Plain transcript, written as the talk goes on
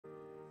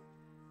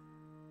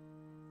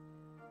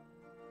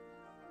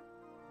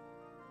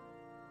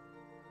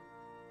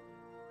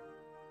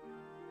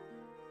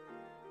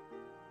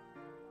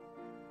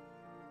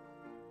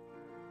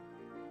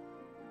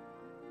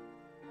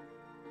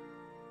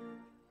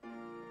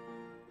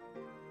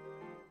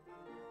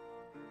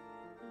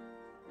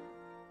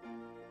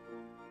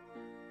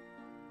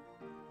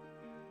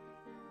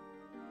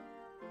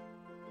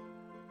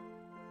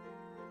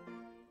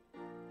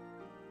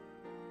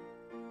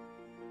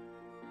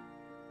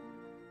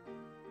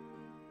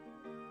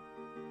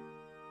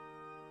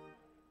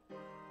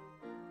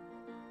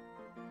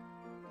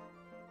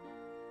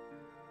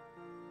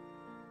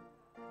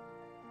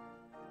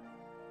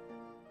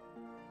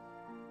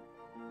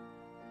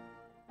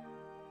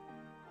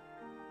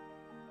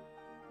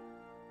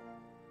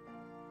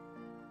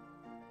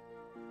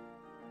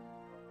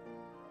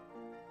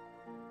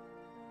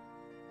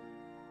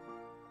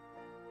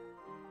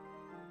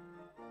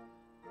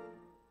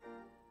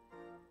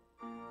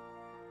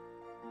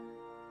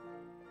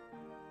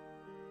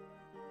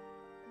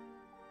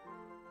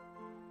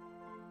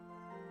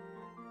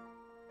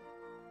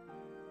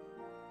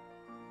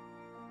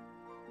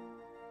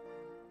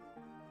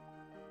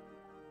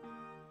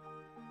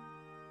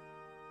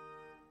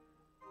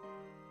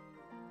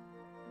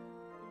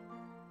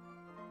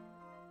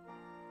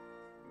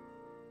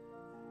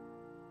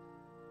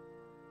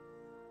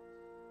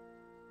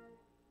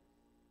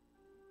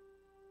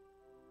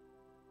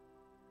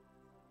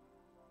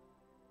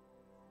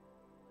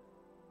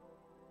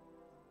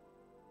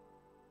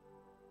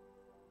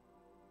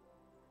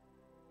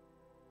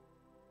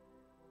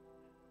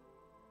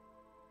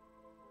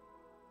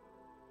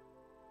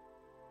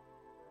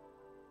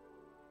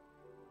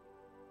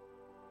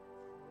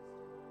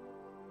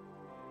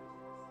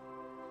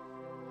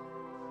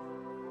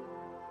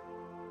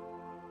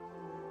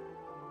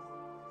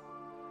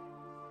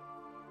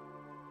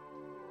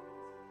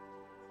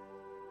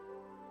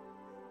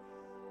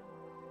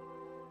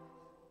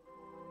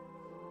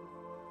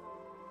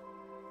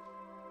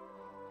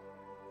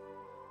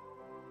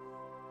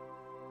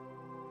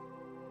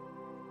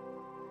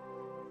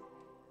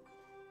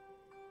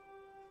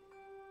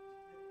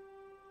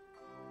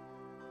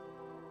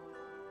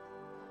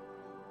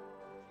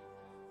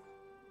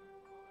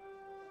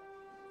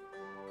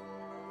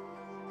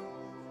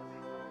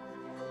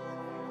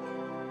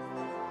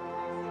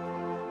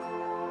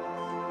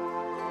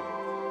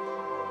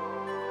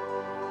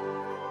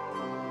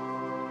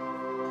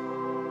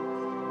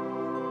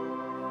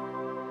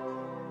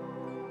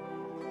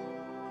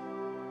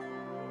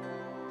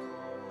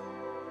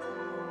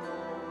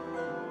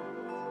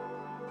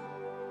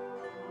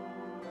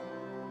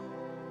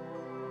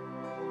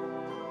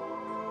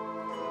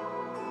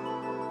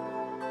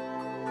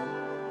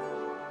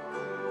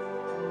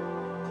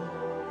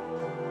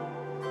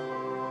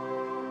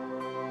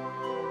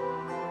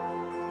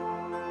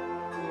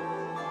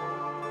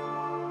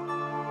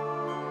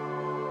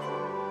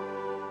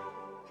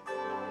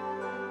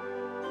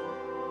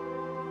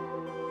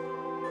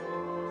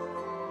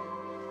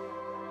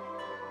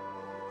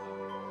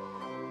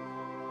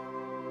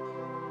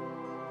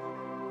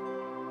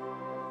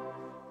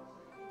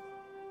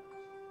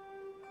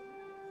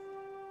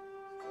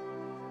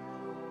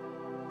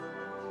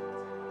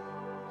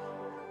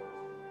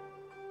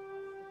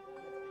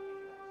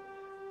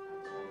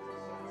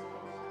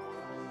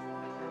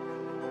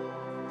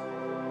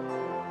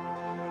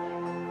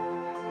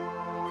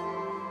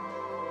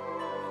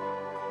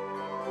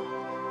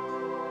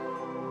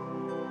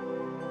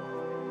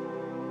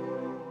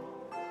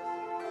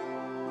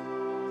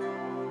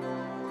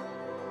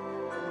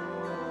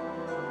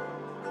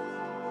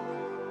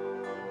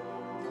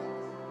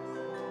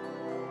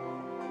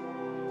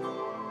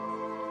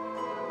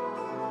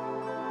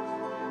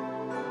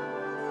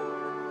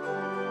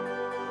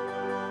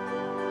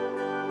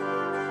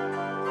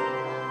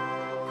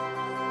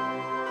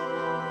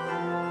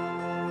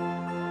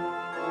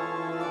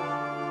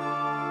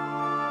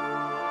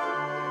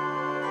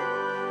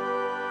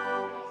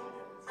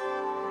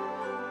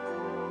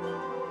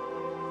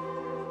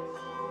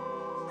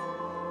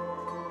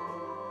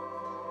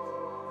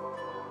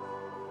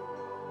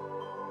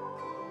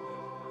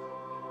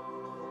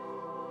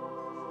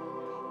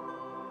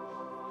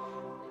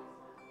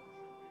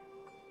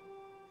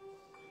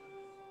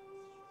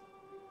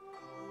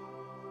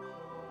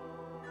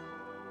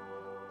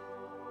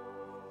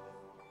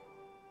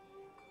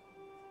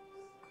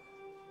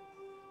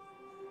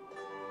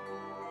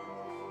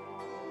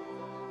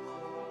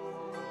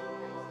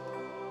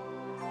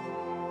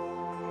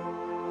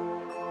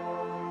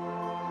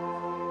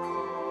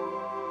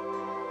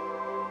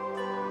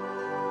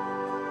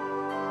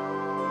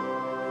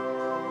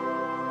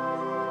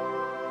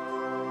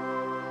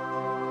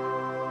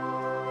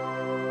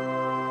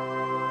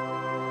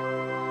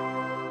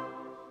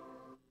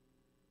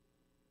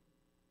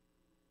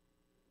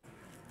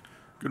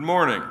Good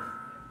morning.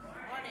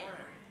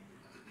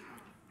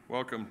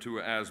 Welcome to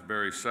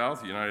Asbury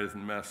South United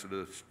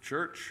Methodist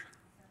Church,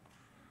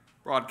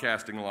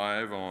 broadcasting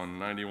live on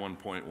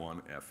 91.1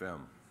 FM.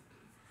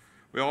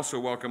 We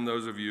also welcome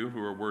those of you who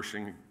are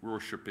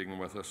worshiping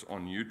with us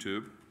on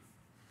YouTube.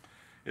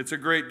 It's a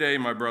great day,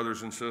 my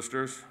brothers and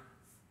sisters.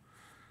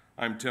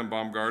 I'm Tim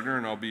Baumgardner,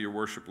 and I'll be your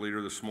worship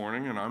leader this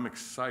morning, and I'm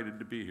excited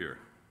to be here.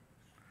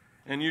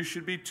 And you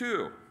should be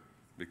too,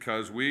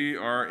 because we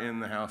are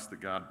in the house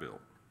that God built.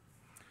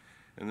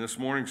 And this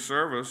morning's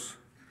service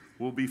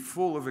will be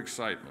full of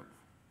excitement.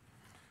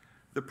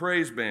 The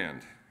praise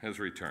band has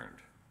returned.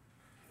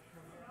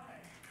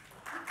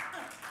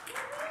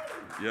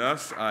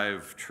 Yes,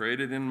 I've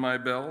traded in my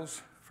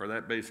bells for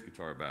that bass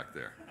guitar back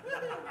there.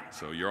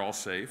 So you're all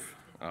safe,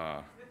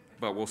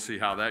 but we'll see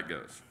how that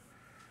goes.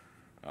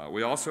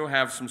 We also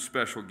have some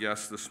special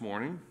guests this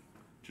morning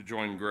to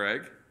join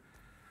Greg,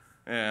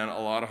 and a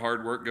lot of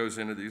hard work goes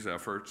into these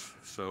efforts,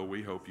 so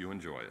we hope you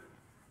enjoy it.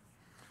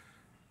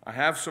 I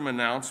have some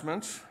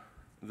announcements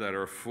that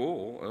are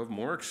full of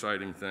more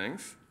exciting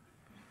things.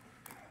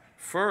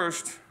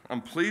 First,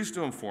 I'm pleased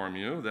to inform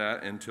you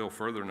that, until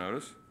further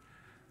notice,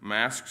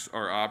 masks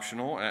are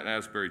optional at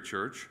Asbury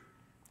Church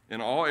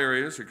in all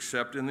areas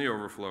except in the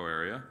overflow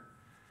area,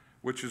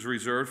 which is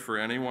reserved for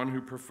anyone who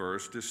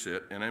prefers to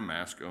sit in a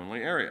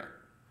mask-only area.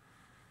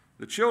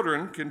 The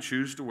children can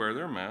choose to wear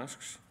their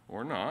masks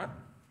or not,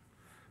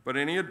 but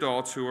any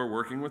adults who are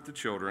working with the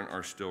children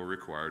are still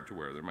required to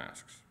wear their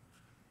masks.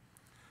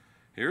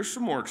 Here's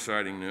some more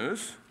exciting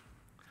news.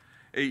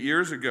 8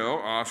 years ago,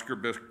 Oscar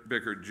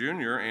Bickert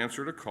Jr.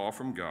 answered a call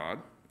from God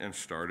and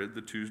started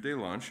the Tuesday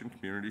lunch and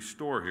community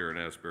store here at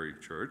Asbury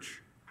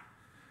Church.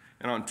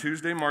 And on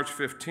Tuesday, March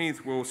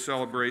 15th, we'll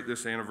celebrate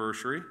this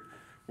anniversary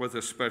with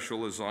a special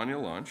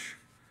lasagna lunch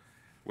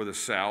with a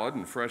salad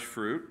and fresh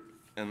fruit,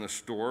 and the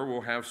store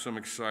will have some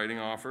exciting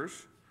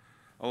offers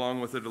along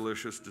with a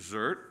delicious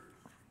dessert.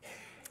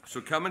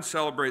 So come and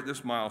celebrate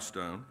this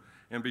milestone,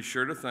 and be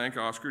sure to thank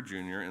Oscar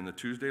Jr. and the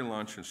Tuesday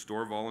lunch and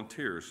store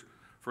volunteers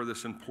for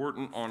this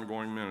important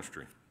ongoing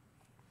ministry.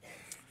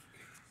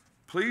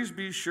 Please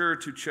be sure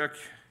to check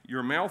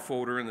your mail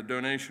folder in the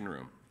donation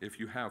room if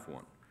you have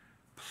one.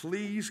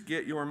 Please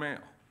get your mail.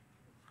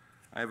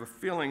 I have a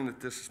feeling that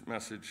this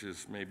message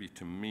is maybe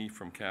to me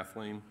from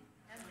Kathleen.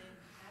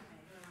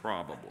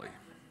 Probably.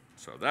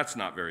 So that's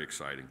not very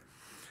exciting.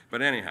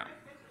 But anyhow,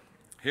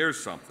 here's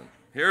something.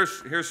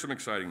 Here's some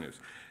exciting news.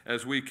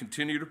 As we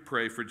continue to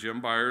pray for Jim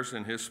Byers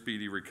and his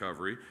speedy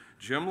recovery,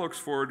 Jim looks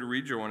forward to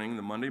rejoining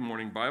the Monday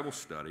morning Bible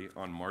study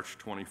on March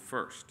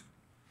 21st.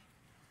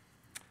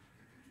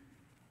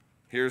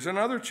 Here's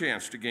another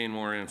chance to gain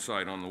more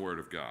insight on the Word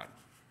of God.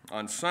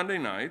 On Sunday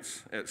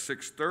nights at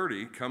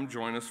 6:30, come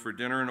join us for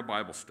dinner and a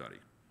Bible study.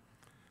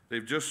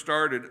 They've just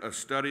started a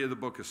study of the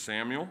book of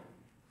Samuel,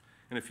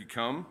 and if you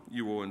come,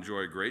 you will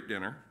enjoy a great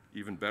dinner,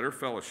 even better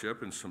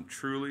fellowship, and some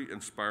truly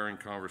inspiring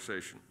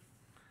conversation.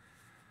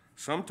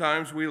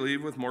 Sometimes we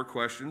leave with more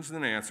questions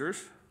than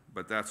answers,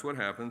 but that's what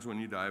happens when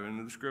you dive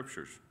into the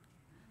Scriptures.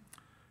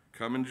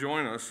 Come and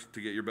join us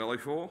to get your belly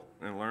full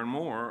and learn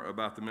more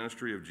about the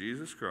ministry of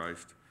Jesus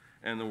Christ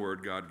and the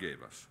Word God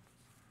gave us.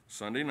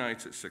 Sunday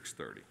nights at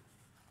 6:30.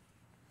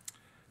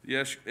 The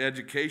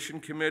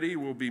Education Committee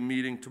will be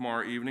meeting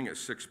tomorrow evening at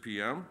 6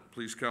 p.m.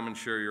 Please come and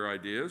share your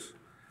ideas.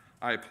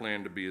 I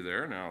plan to be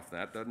there. Now, if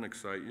that doesn't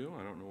excite you,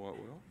 I don't know what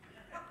will.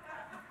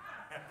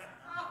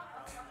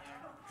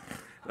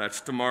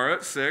 That's tomorrow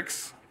at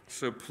 6,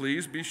 so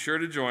please be sure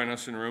to join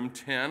us in room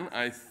 10,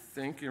 I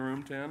think in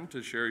room 10,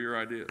 to share your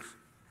ideas.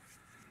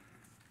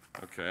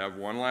 Okay, I have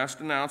one last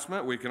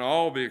announcement we can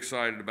all be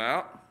excited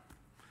about.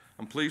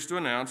 I'm pleased to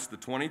announce the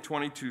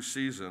 2022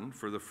 season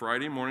for the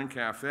Friday Morning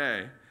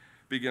Cafe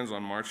begins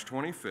on March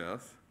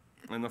 25th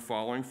and the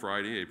following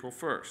Friday, April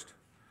 1st.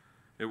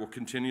 It will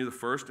continue the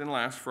first and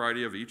last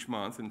Friday of each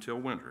month until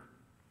winter.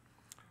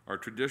 Our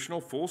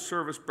traditional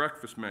full-service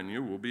breakfast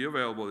menu will be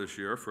available this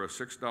year for a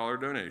 $6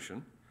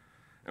 donation,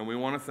 and we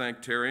want to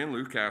thank Terry and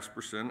Lou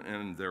Casperson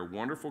and their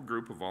wonderful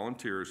group of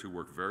volunteers who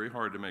work very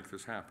hard to make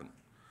this happen.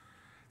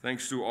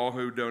 Thanks to all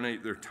who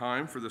donate their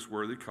time for this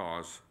worthy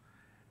cause,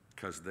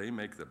 because they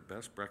make the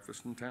best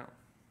breakfast in town.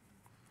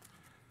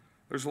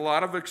 There's a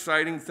lot of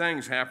exciting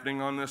things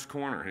happening on this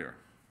corner here,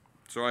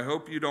 so I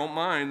hope you don't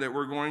mind that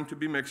we're going to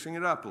be mixing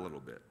it up a little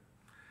bit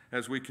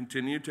as we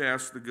continue to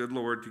ask the good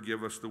Lord to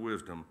give us the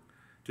wisdom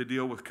to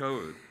deal with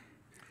COVID.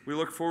 We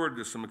look forward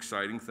to some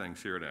exciting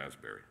things here at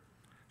Asbury,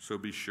 so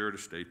be sure to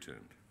stay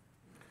tuned.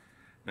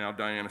 Now,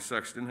 Diana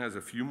Sexton has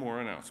a few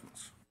more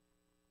announcements.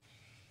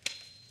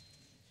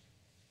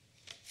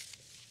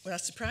 Well,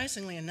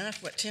 surprisingly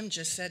enough, what Tim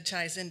just said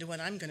ties into what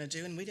I'm going to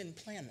do, and we didn't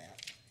plan that.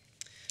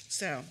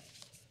 So,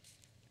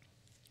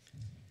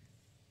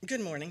 good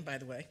morning, by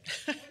the way.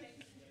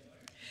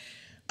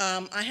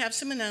 I have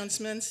some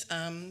announcements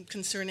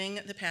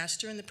concerning the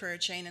pastor and the prayer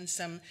chain and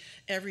some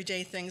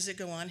everyday things that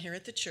go on here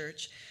at the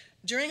church.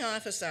 During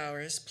office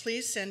hours,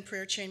 please send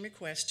prayer chain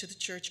requests to the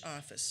church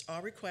office.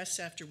 All requests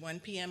after 1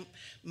 p.m.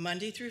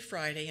 Monday through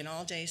Friday and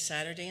all day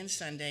Saturday and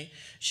Sunday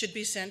should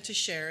be sent to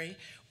Sherri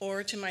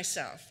or to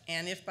myself.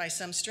 And if by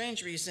some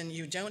strange reason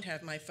you don't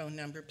have my phone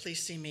number,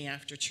 please see me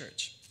after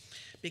church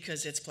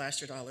because it's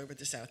plastered all over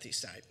the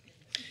southeast side.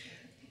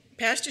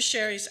 Pastor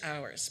Sherri's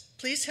hours.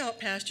 Please help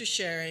Pastor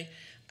Sherri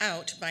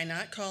out by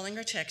not calling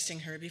or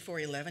texting her before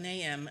 11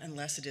 a.m.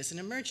 unless it is an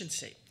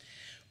emergency.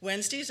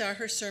 Wednesdays are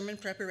her sermon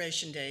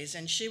preparation days,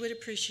 and she would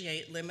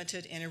appreciate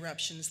limited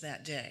interruptions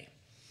that day.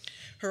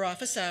 Her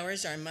office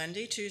hours are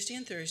Monday, Tuesday,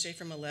 and Thursday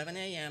from 11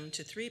 a.m.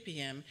 to 3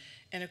 p.m.,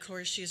 and of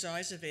course, she's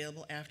always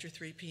available after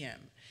 3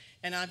 p.m.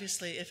 And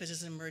obviously, if it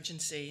is an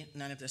emergency,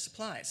 none of this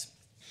applies.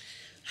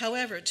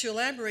 However, to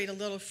elaborate a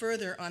little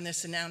further on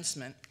this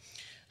announcement,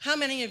 how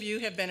many of you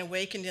have been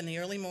awakened in the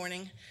early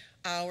morning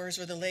hours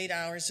or the late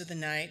hours of the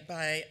night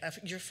by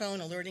your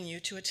phone alerting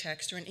you to a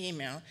text or an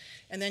email,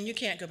 and then you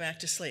can't go back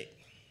to sleep?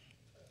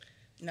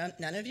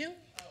 None of you?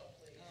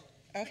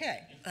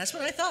 Okay, that's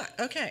what I thought.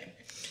 Okay.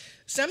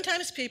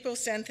 Sometimes people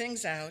send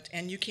things out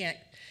and you can't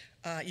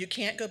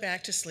go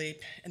back to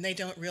sleep and they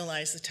don't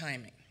realize the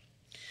timing.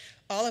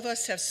 All of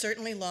us have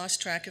certainly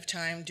lost track of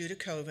time due to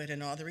COVID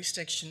and all the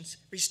restrictions,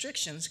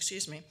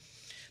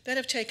 that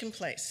have taken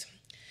place.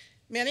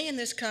 Many in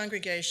this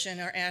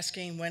congregation are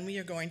asking when we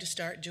are going to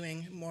start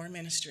doing more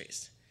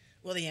ministries.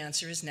 Well, the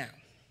answer is now.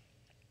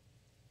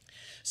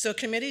 So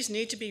committees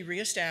need to be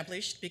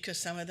reestablished because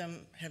some of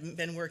them haven't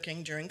been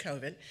working during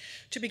COVID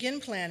to begin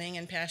planning,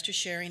 and Pastor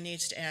Sherri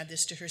needs to add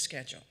this to her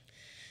schedule.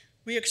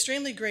 We are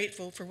extremely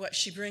grateful for what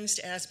she brings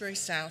to Asbury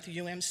South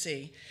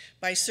UMC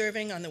by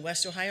serving on the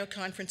West Ohio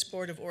Conference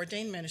Board of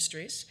Ordained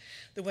Ministries,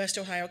 the West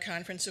Ohio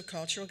Conference of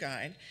Cultural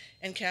Guide,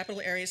 and Capital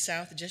Area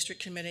South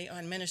District Committee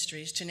on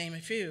Ministries, to name a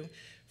few,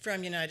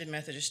 from United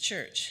Methodist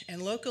Church.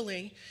 And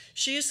locally,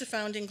 she is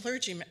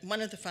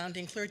one of the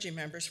founding clergy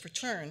members for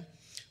TURN,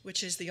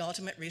 which is the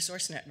Ultimate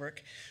Resource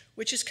Network,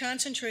 which is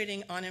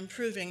concentrating on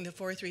improving the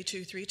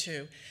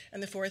 43232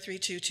 and the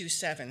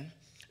 43227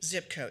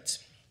 zip codes.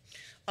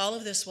 All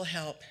of this will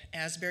help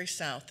Asbury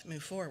South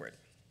move forward.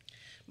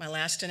 My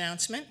last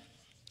announcement,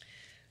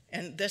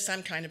 and this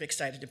I'm kind of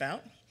excited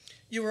about.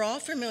 You are all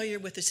familiar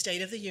with the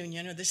State of the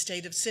Union or the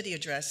State of City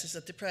addresses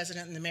that the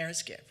President and the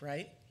mayors give,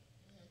 right?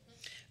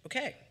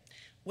 Okay.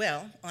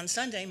 Well, on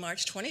Sunday,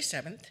 March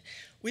 27th,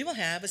 we will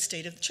have a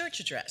State of the Church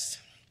address.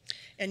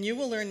 And you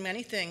will learn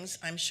many things,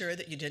 I'm sure,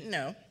 that you didn't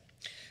know.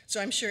 So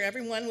I'm sure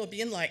everyone will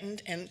be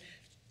enlightened, and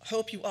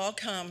hope you all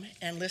come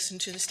and listen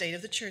to the State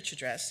of the Church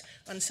address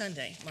on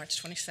Sunday, March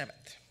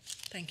 27th.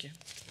 Thank you.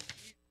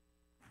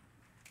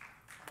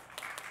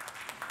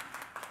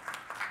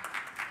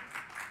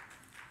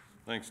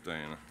 Thanks,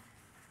 Diana.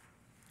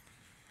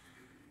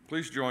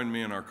 Please join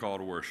me in our call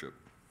to worship.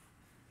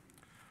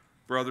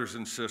 Brothers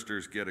and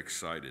sisters, get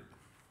excited.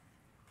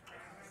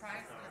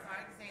 Christ is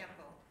our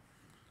example.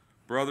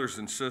 Brothers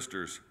and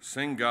sisters,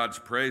 sing God's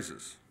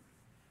praises.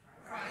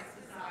 Christ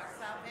is our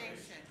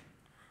salvation.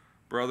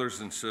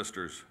 Brothers and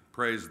sisters,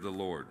 praise the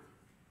Lord.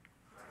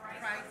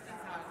 Christ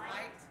is our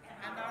light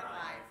and our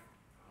life.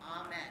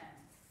 Amen.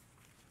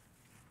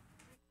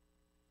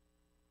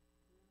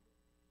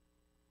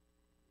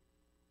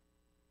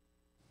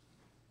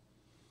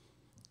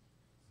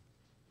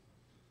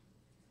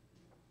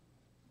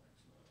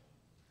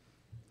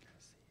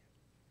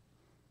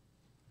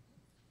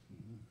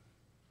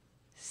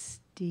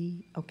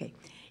 Okay.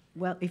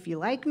 Well, if you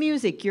like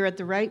music, you're at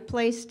the right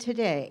place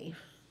today.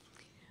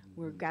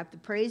 We've got the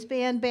praise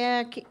band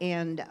back,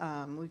 and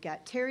we've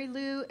got Terry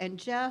Lou and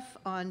Jeff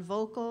on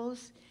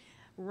vocals,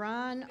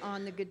 Ron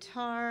on the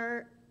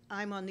guitar,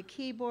 I'm on the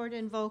keyboard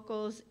and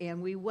vocals, and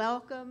we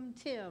welcome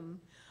Tim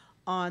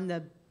on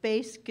the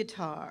bass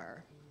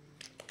guitar.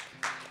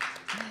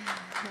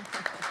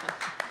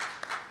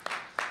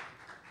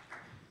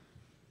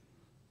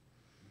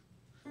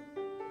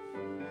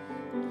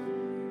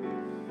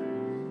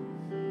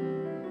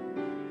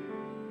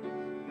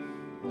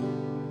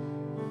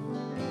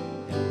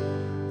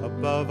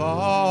 Above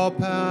all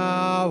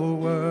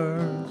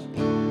powers,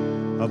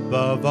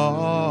 above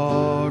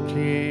all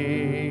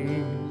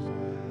kings,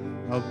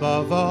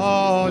 above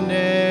all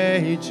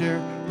nature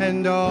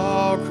and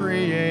all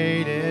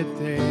created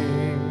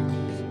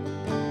things,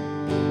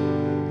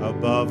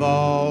 above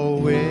all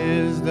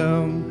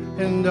wisdom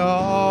and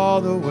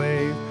all the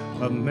ways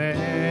of man.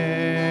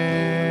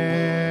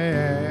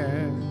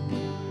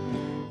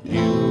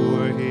 You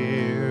were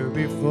here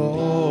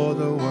before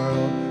the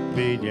world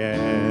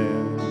began.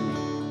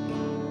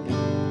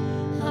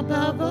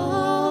 Above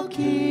all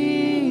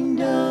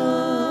kingdoms,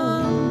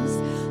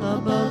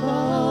 above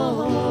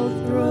all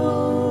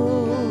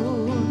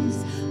thrones,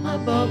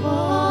 above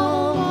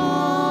all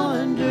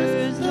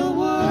wonders the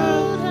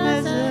world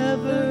has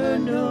ever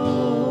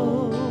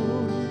known,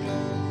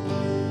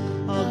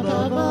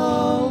 above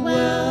all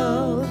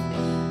wealth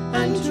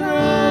and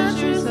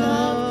treasures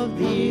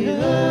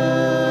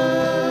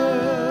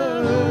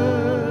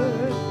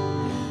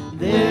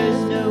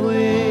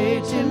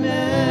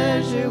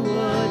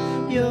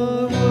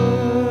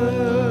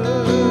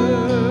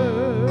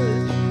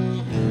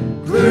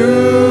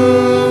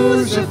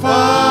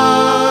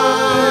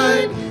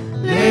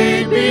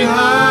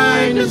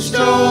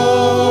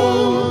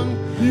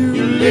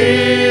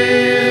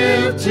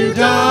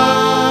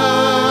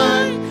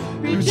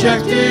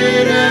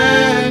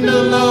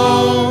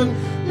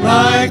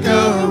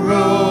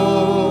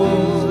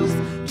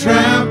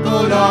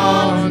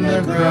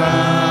the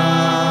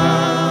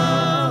ground.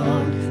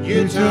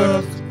 You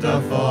took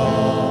the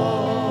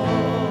fall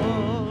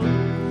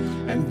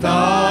and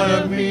thought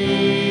of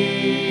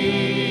me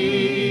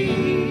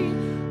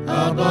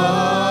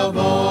above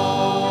all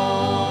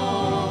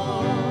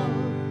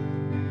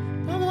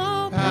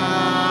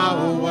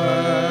powers,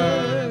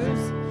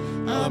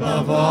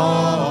 above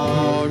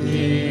all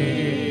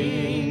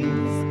kings,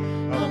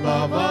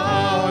 above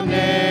all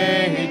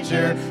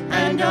nature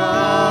and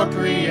all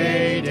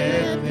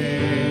created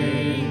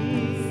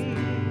things,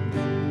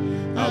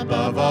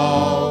 above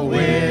all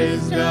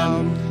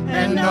wisdom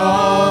and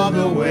all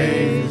the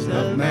ways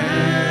of man.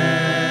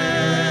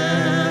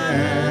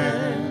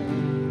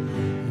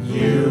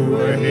 You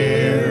were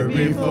here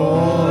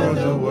before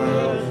the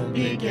world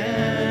began.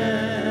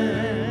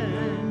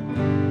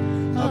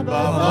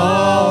 Above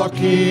all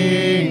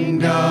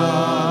kingdoms,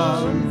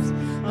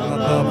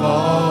 above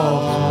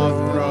all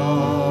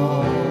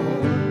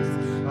thrones,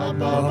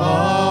 above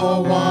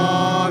all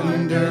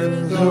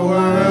wonders the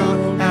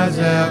world has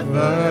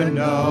ever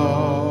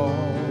known,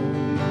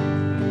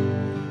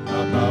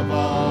 above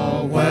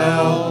all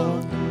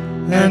wealth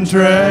and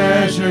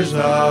treasures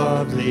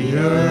of the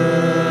earth,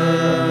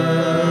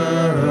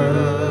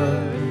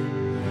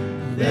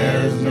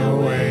 there's no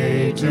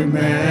way to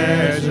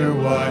measure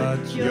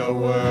what you're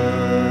worth.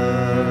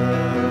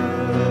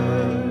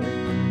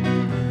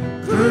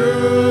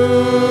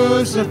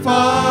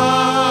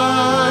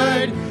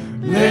 Crucified,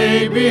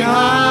 laid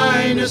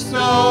behind a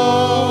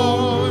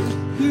stone,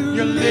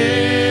 you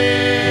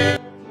live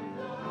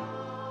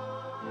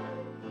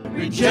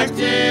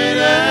rejected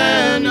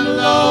and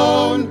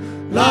alone,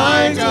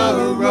 like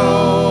a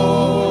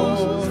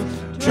rose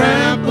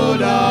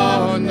trampled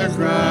on the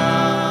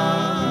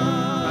ground.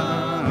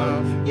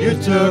 You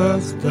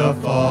took the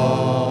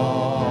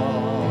fall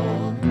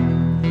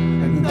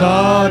and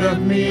thought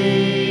of me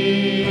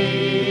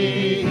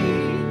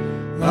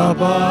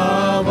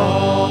above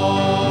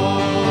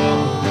all.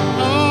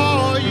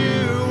 Oh,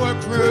 you were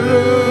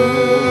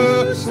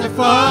crucified,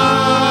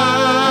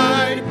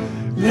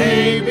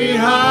 lay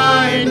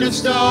behind a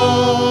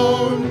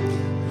stone.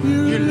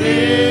 You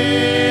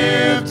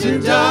lived to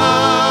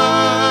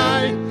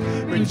die,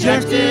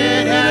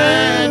 rejected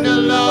and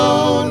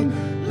alone,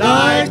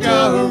 like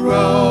a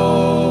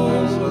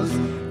rose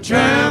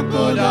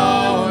trampled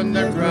on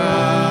the ground.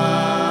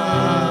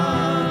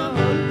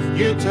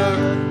 You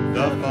took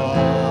the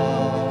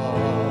fall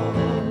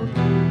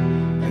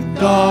and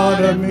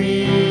thought of me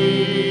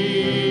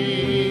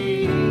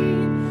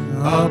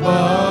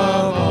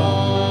above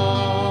all,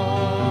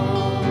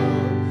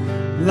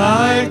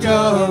 like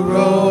a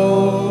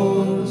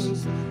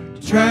rose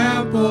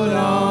trampled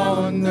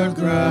on the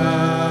ground.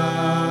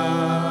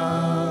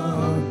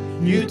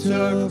 You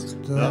took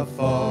the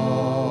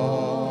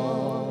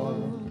fall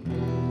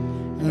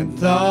and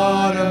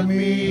thought of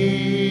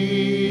me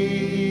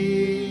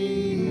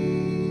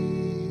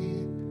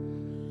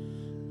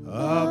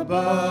above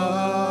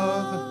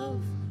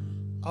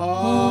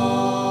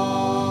all.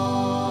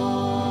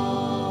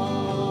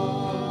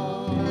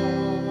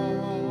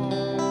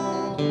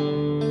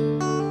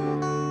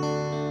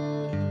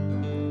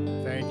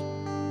 Thank you.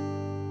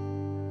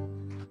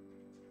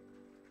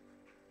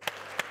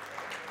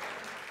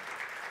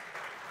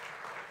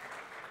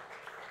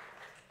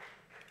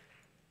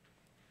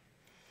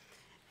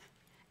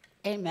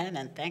 Amen,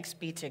 and thanks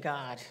be to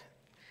God.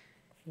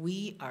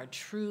 We are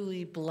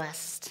truly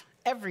blessed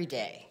every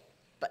day,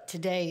 but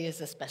today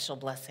is a special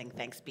blessing,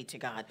 thanks be to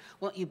God.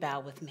 Won't you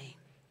bow with me?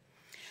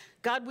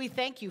 God, we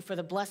thank you for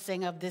the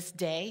blessing of this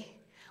day.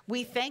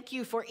 We thank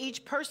you for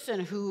each person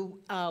who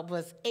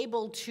was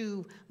able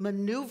to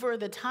maneuver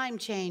the time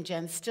change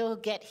and still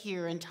get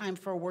here in time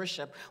for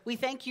worship. We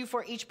thank you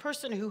for each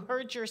person who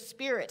heard your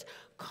spirit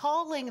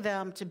calling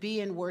them to be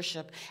in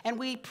worship. And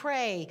we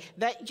pray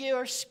that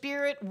your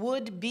spirit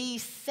would be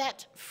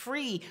set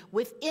free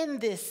within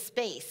this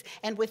space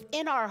and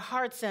within our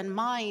hearts and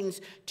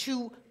minds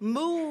to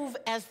move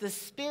as the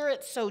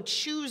Spirit so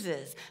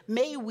chooses.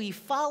 May we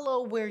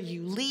follow where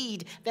you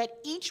lead, that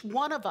each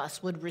one of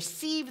us would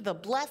receive the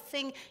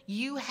blessing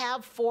you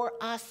have for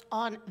us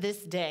on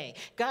this day.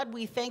 God,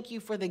 we thank you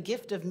for the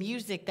gift of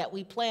music that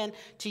we plan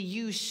to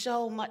use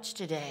so much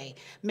today.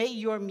 May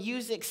your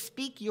music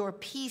speak your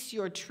peace,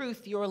 your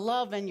truth, your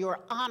love, and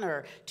your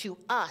honor to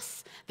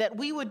us, that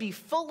we would be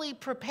fully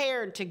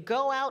prepared to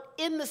go out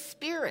in the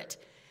Spirit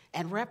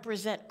and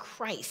represent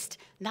Christ,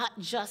 not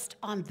just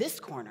on this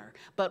corner,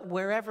 but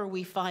wherever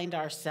we find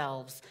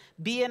ourselves.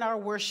 Be in our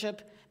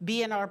worship,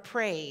 be in our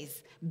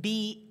praise,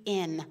 be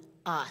in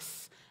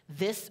us.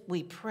 This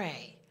we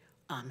pray.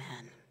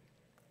 Amen.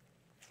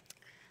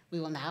 We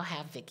will now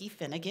have Vicki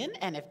Finnegan,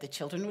 and if the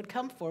children would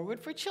come forward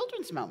for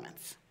children's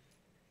moments.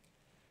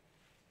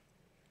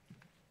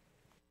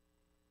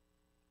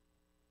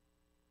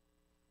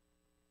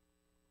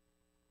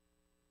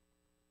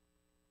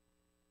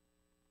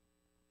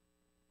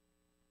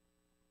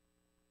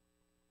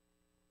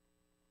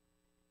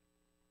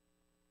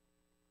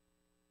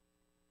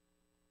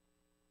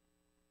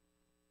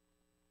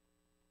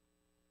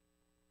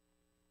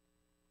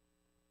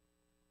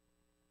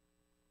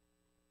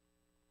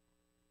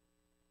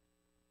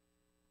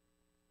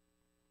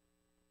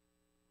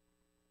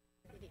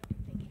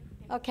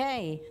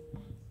 Okay.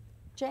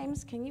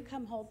 James, can you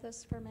come hold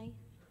this for me?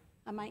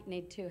 I might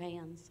need 2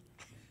 hands.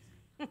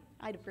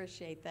 I'd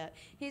appreciate that.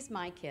 He's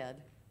my kid.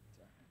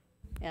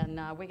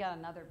 And we got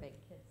another big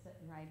kid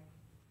sitting right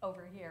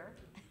over here.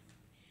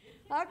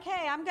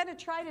 Okay, I'm going to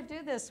try to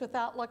do this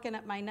without looking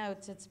at my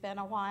notes. It's been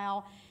a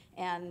while.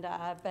 And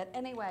but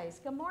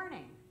anyways, good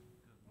morning.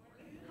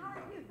 How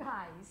are you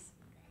guys?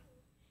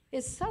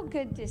 It's so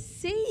good to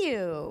see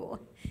you.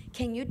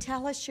 Can you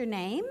tell us your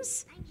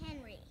names? I'm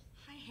Henry.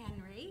 Hi,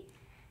 Henry.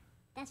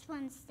 That's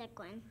one's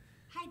Declan.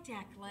 Hi,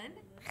 Declan.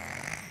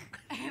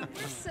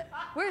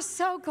 We're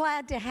so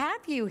glad to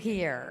have you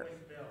here.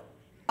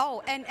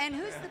 Oh, and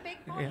who's the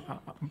big boy?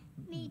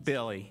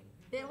 Billy.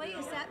 Billy,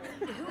 is that,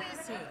 who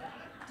is he?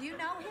 Do you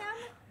know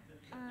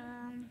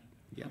him?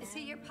 Yes. Is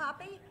he your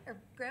papi or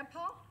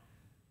grandpa?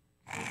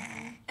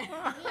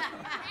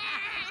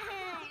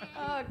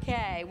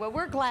 Okay, well,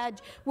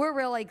 we're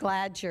really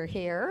glad you're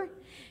here.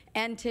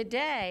 And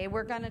today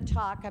we're going to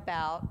talk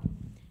about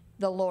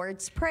the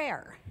Lord's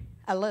Prayer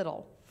a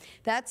little.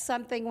 That's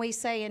something we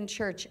say in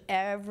church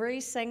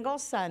every single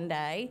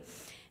Sunday.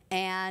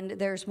 And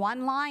there's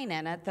one line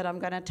in it that I'm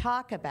going to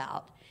talk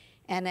about.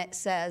 And it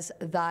says,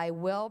 "Thy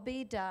will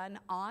be done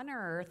on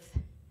earth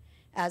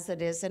as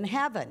it is in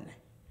heaven."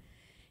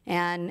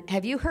 And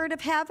have you heard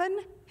of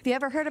heaven? Have you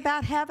ever heard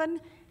about heaven?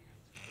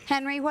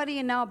 Henry, what do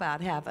you know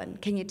about heaven?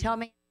 Can you tell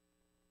me?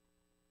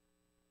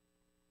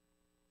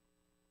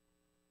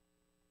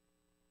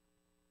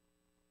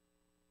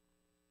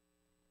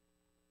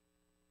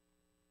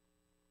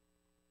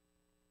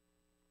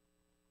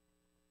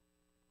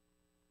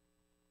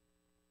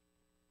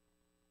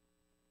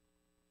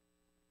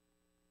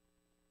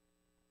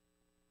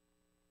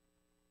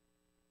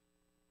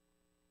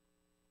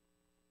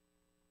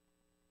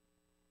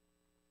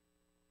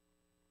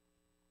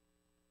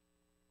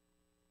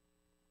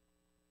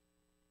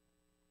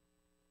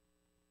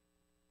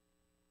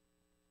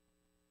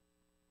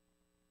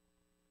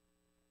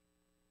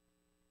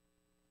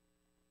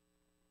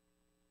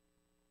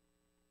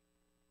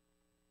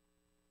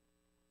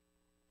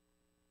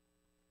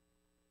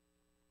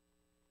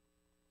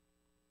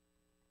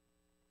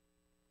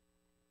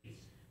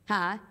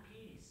 Huh?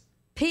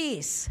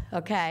 Peace,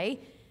 okay.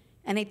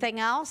 Anything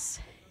else?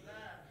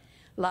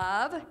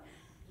 Love.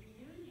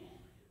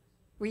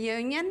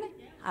 Reunion?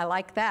 I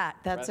like that.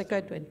 That's a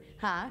good one.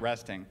 Huh?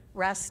 Resting.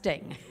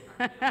 Resting.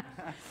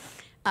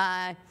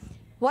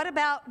 What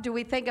about, do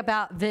we think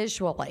about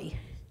visually?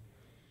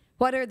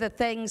 What are the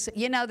things,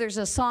 you know, there's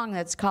a song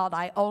that's called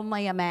 "I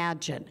Only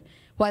Imagine,"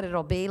 what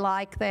it'll be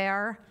like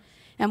there.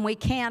 And we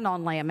can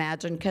only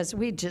imagine because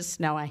we just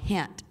know a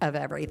hint of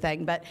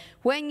everything. But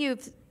when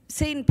you've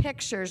seen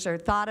pictures or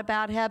thought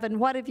about heaven,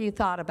 what have you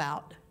thought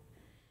about?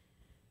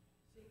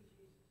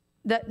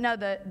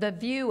 The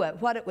view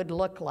of what it would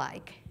look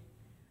like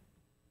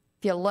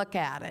if you look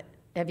at it.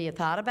 Have you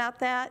thought about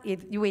that?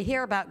 We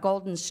hear about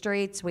golden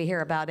streets. We hear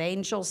about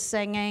angels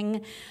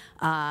singing.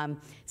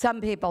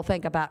 Some people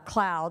think about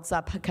clouds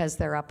up because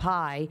they're up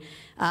high.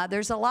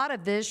 There's a lot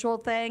of visual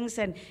things.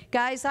 And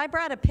guys, I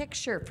brought a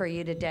picture for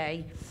you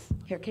today.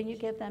 Here, can you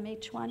give them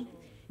each one?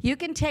 You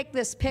can take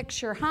this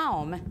picture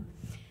home.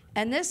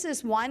 And this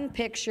is one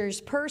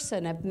picture's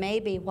person of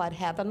maybe what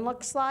heaven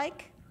looks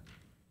like.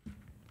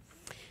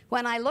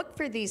 When I looked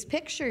for these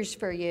pictures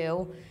for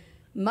you,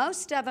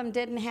 most of them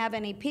didn't have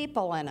any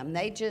people in them.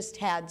 They just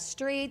had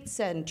streets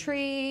and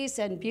trees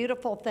and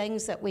beautiful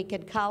things that we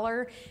could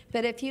color.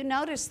 But if you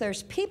notice,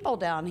 there's people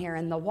down here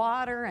in the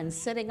water and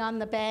sitting on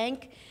the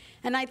bank.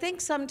 And I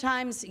think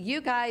sometimes you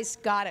guys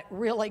got it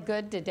really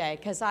good today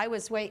because I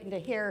was waiting to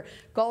hear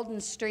golden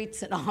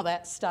streets and all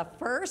that stuff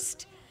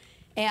first.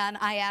 And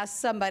I asked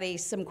somebody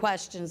some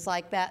questions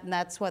like that, and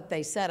that's what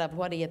they said of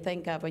what do you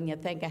think of when you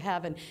think of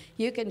heaven.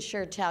 You can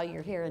sure tell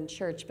you're here in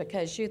church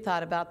because you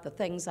thought about the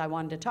things I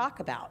wanted to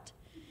talk about.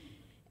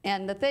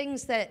 And the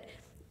things that,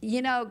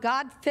 you know,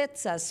 God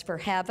fits us for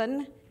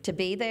heaven to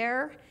be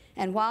there.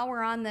 And while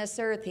we're on this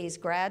earth, he's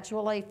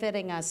gradually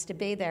fitting us to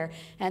be there.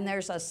 And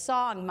there's a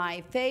song,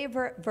 my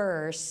favorite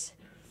verse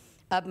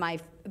of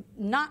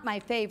not my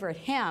favorite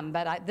hymn,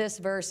 but this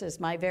verse is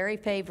my very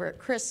favorite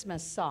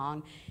Christmas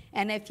song.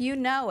 And if you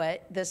know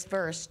it, this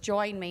verse,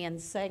 join me and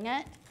sing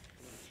it.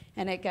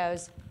 And it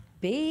goes,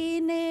 "Be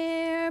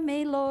near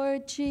me,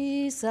 Lord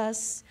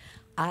Jesus,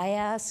 I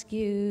ask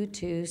you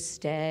to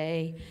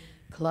stay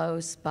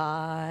close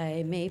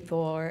by me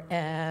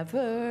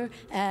forever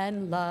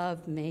and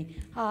love me,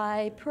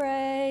 I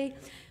pray.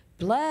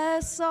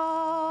 Bless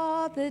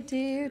all the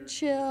dear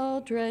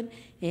children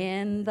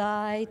in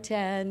thy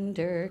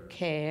tender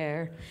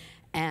care,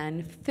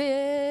 and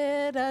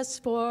fit us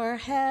for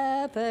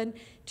heaven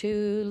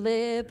to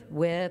live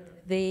with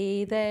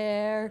thee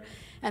there."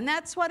 And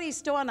that's what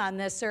he's doing on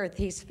this earth.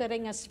 He's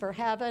fitting us for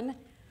heaven.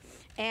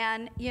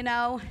 And, you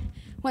know,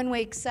 when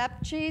we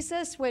accept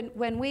Jesus,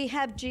 when we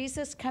have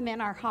Jesus come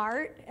in our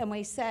heart and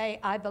we say,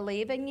 "I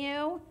believe in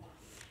you,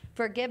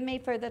 forgive me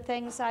for the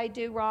things I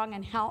do wrong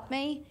and help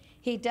me,"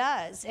 he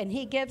does. And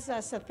he gives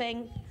us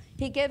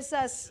he gives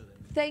us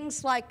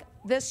things like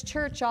this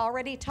church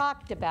already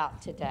talked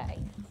about today.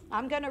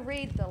 I'm going to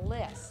read the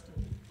list.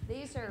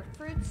 These are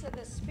fruits of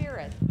the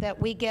Spirit that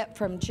we get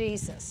from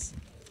Jesus.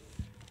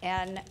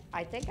 And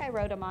I think I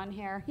wrote them on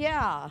here.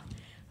 Yeah.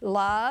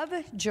 Love,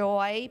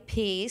 joy,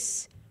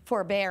 peace,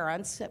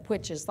 forbearance,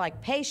 which is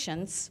like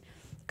patience,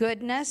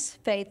 goodness,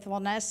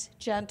 faithfulness,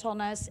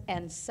 gentleness,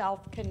 and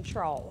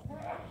self-control.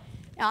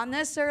 On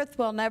this earth,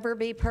 we'll never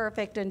be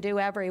perfect and do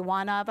every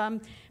one of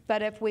them,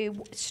 but if we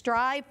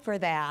strive for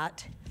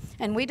that,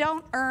 and we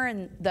don't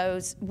earn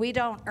those, we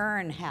don't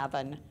earn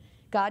heaven.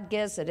 God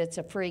gives it, it's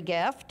a free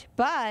gift,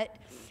 but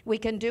we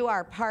can do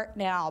our part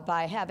now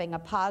by having a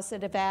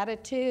positive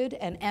attitude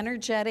and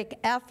energetic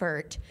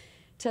effort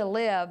to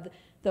live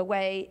the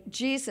way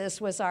Jesus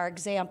was our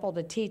example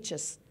to teach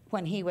us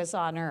when he was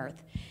on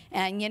earth.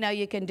 And you know,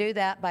 you can do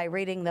that by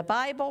reading the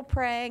Bible,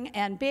 praying,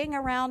 and being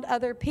around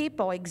other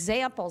people,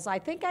 examples. I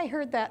think I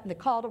heard that in the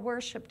call to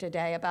worship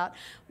today about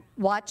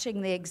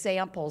watching the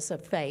examples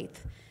of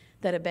faith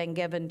that have been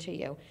given to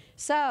you.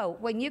 So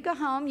when you go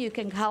home, you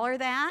can color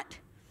that.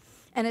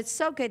 And it's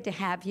so good to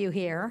have you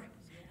here.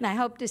 And I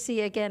hope to see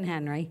you again,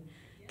 Henry.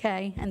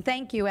 Okay? And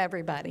thank you,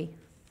 everybody.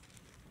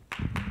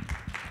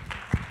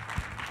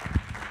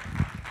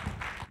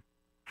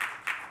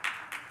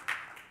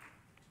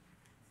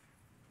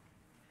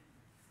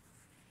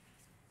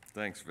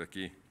 Thanks,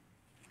 Vicki.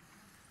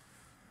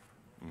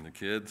 And the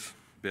kids,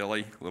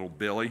 Billy, little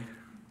Billy.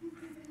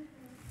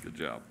 Good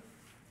job.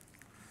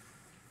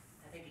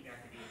 I think he got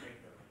to be a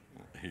big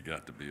Billy. He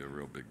got to be a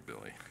real big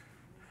Billy.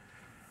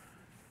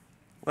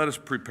 Let us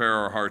prepare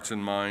our hearts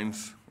and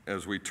minds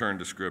as we turn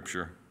to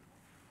Scripture.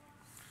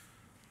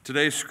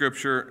 Today's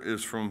Scripture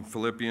is from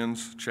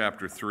Philippians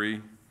chapter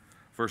 3,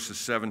 verses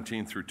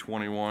 17 through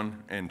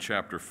 21, and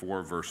chapter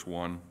 4, verse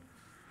 1,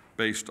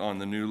 based on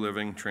the New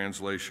Living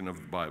Translation of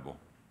the Bible.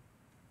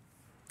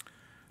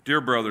 Dear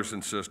brothers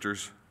and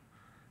sisters,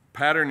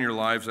 pattern your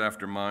lives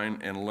after mine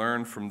and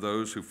learn from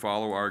those who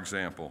follow our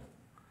example.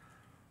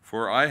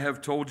 For I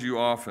have told you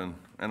often,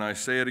 and I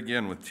say it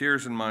again with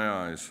tears in my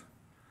eyes,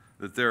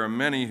 that there are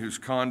many whose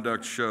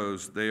conduct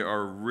shows they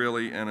are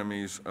really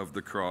enemies of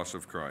the cross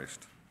of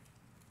Christ.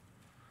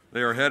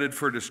 They are headed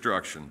for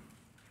destruction.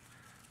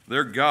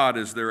 Their God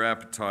is their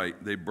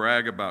appetite. They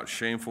brag about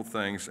shameful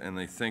things, and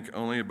they think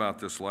only about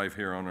this life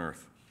here on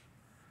earth.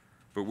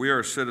 But we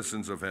are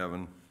citizens of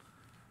heaven,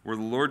 where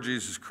the Lord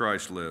Jesus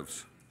Christ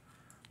lives.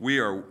 We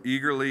are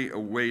eagerly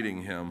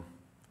awaiting him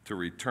to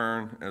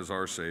return as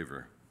our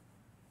Savior.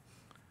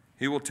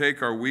 He will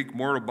take our weak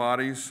mortal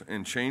bodies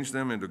and change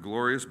them into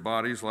glorious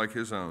bodies like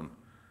his own,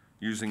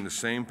 using the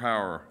same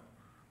power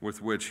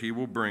with which he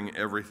will bring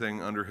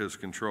everything under his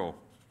control.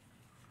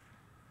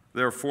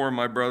 Therefore,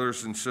 my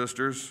brothers and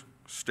sisters,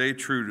 stay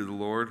true to the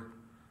Lord.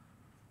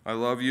 I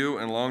love you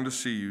and long to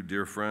see you,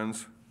 dear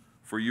friends,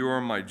 for you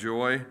are my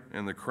joy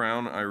and the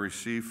crown I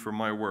receive for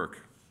my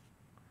work.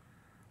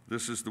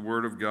 This is the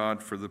word of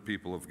God for the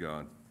people of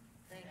God.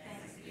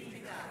 Thanks be to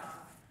God.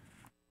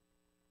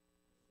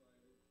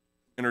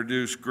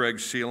 Introduce Greg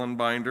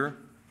Seelenbinder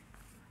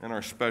and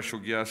our special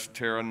guest,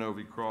 Tara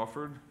Novi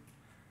Crawford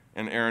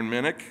and Aaron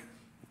Minnick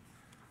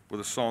with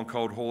a song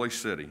called Holy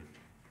City.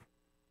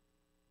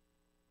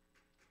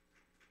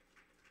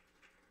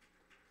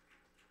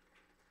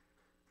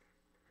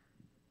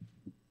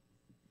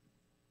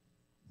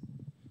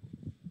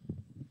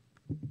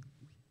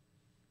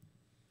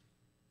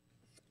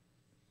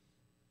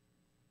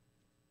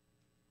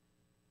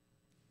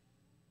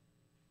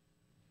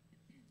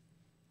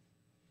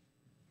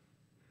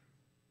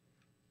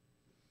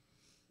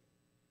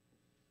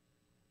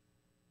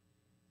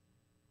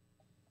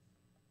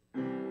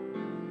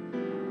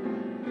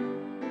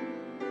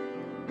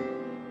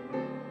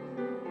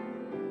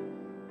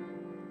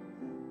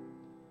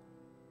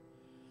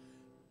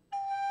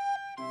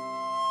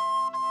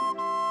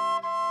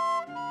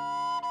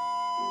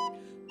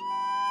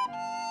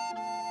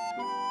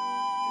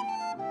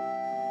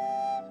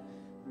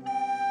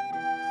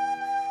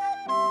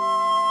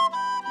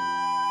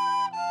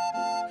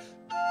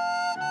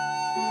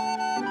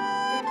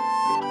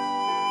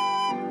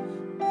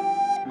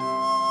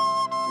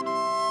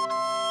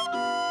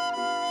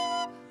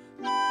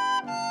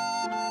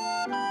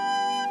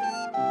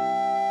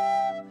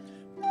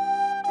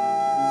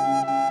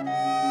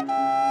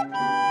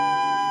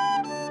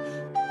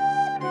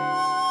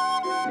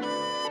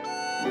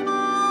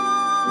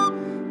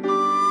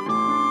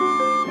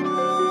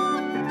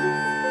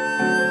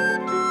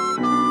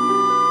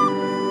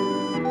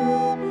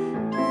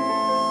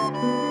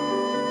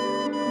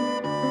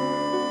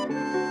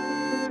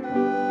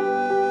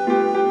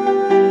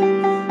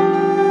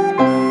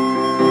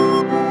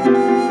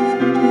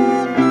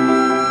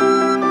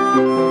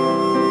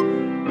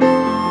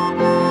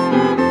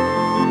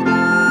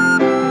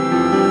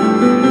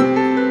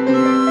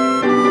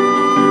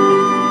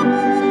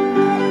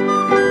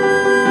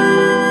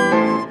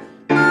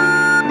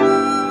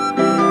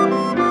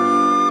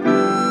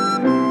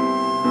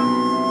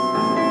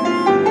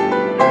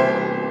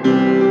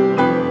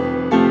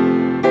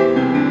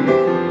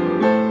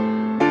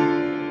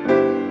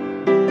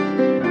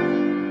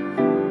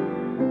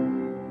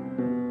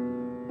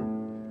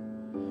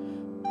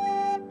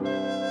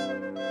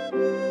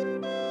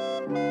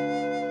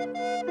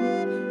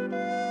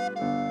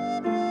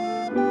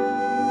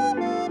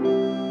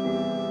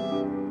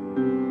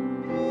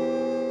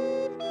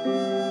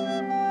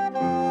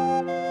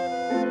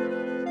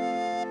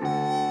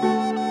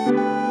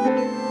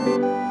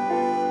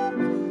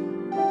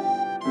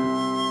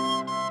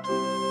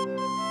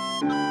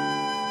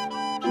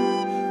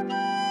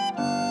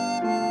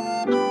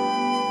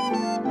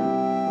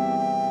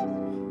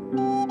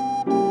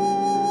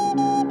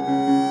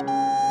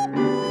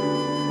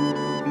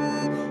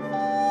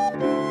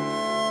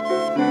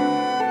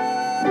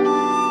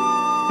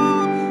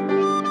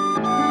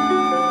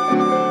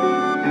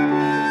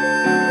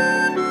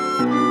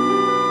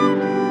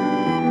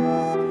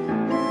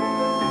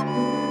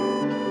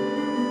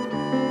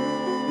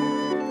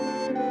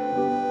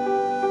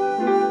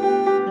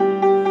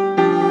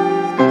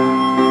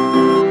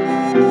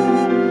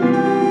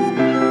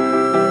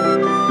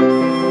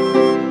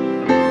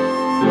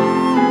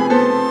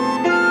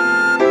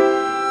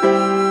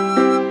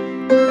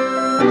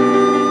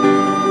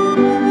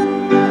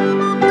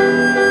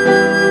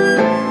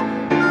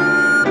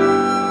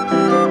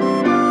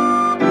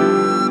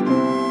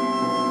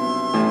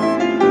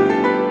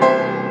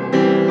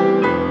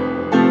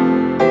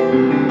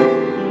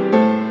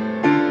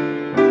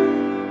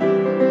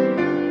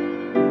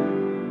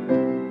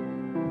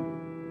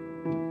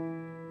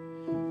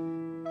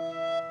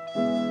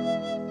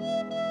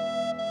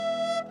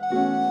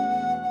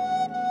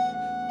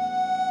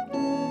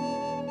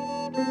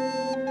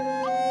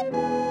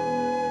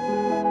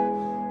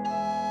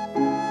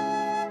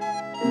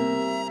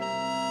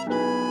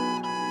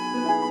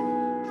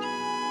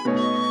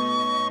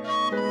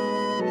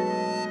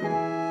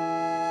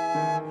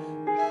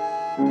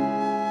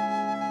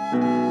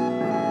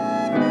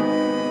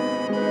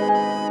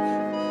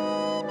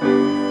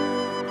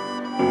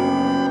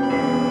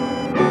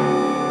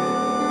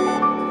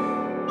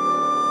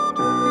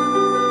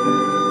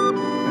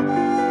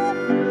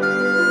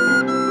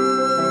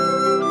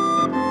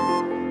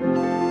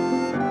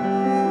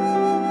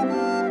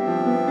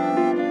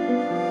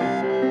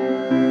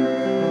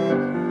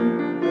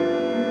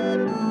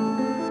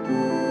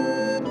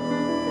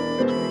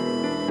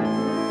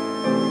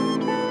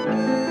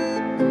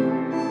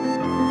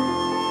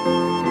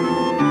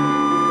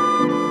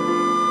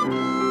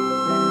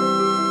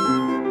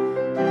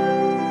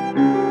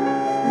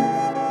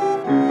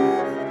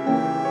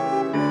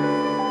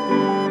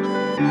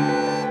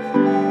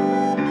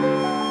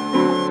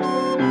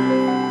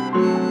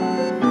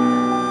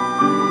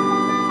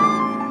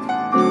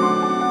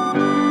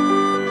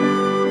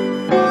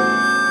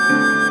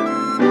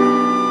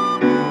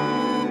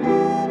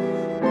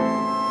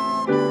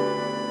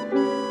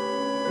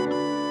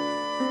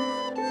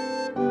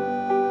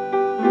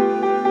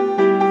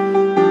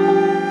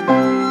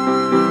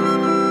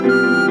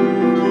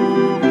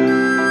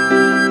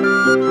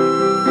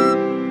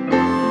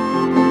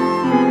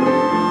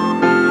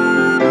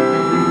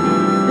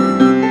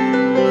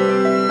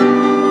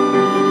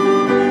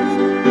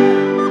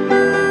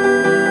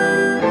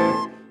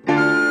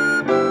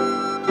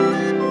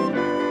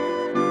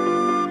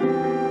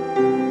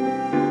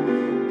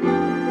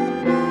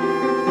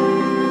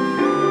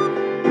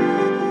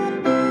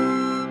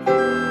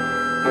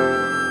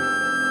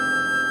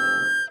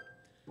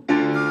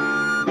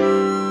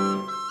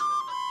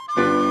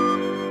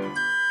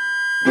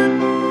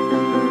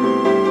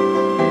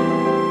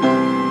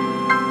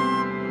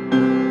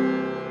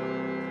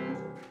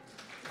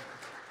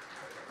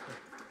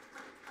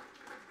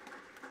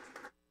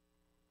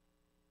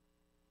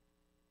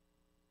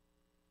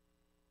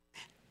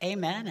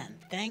 Amen, and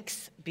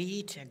thanks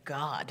be to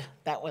God.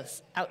 That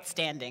was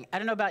outstanding. I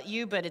don't know about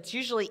you, but it's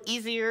usually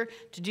easier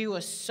to do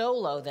a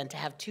solo than to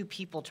have two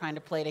people trying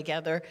to play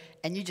together,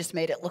 and you just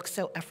made it look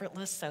so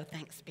effortless, so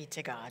thanks be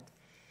to God.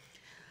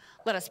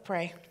 Let us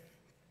pray.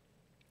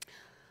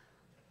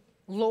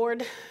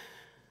 Lord,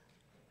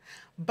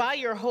 by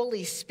your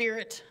Holy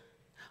Spirit,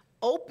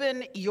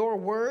 open your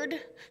word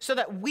so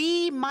that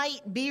we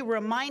might be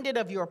reminded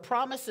of your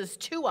promises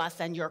to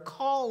us and your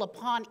call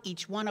upon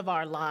each one of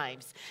our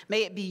lives.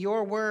 May it be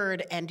your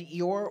word and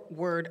your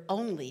word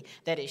only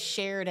that is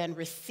shared and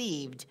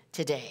received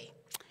today.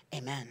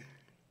 Amen.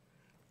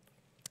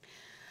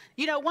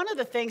 You know, one of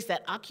the things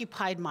that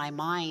occupied my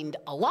mind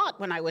a lot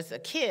when I was a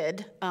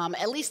kid,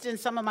 at least in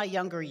some of my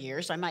younger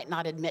years, I might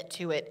not admit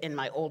to it in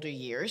my older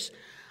years,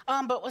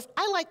 but was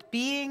I liked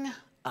being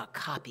a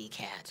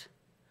copycat.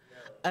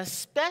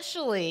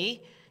 Especially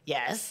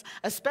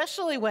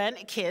when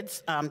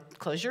kids,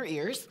 close your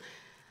ears,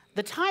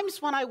 the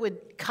times when I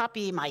would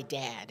copy my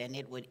dad and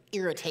it would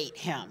irritate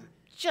him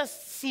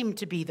just seemed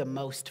to be the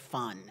most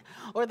fun.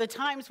 Or the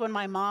times when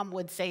my mom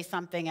would say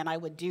something and I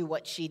would do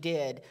what she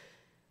did.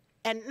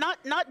 And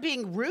not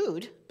being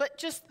rude, but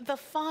just the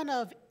fun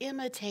of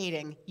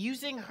imitating,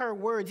 using her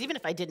words, even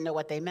if I didn't know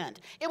what they meant.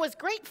 It was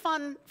great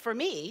fun for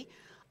me,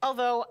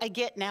 although I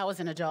get now as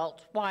an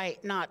adult, why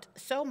not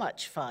so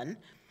much fun?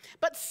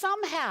 But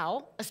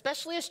somehow,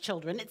 especially as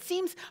children, it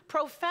seems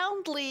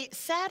profoundly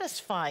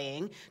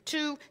satisfying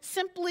to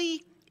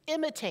simply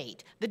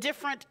imitate the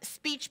different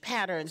speech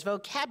patterns,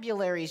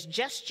 vocabularies,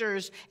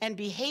 gestures, and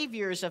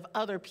behaviors of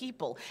other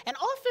people. And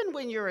often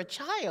when you're a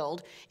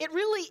child, it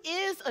really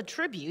is a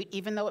tribute,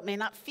 even though it may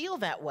not feel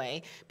that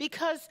way,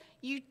 because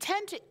you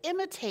tend to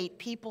imitate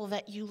people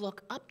that you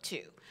look up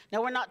to.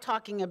 Now, we're not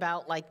talking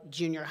about like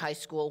junior high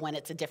school when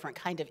it's a different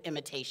kind of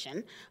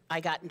imitation. I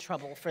got in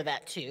trouble for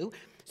that too.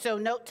 So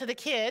note to the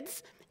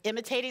kids,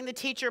 imitating the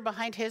teacher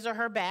behind his or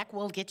her back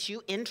will get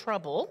you in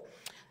trouble.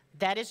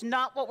 That is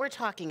not what we're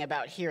talking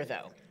about here,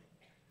 though.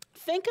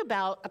 Think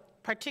about,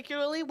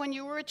 particularly when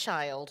you were a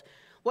child,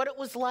 what it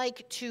was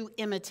like to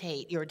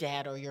imitate your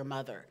dad or your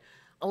mother.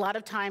 A lot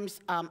of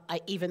times,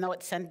 even though it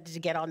tended to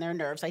get on their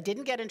nerves, I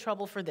didn't get in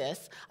trouble for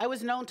this. I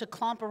was known to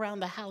clomp around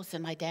the house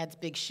in my dad's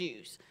big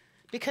shoes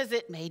because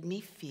it made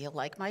me feel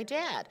like my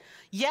dad.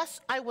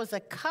 Yes, I was a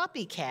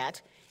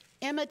copycat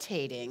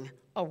imitating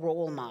a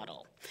role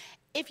model.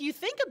 If you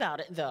think about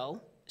it, though,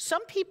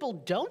 some people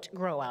don't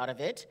grow out of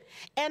it,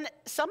 and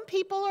some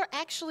people are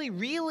actually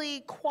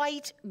really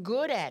quite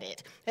good at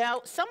it.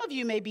 Now, some of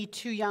you may be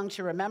too young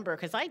to remember,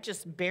 because I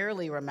just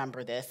barely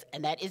remember this,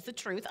 and that is the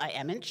truth. I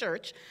am in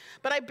church,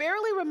 but I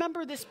barely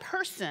remember this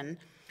person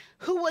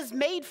who was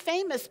made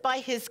famous by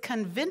his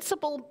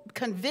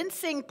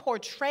convincing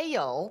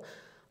portrayal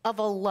of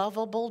a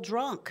lovable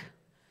drunk.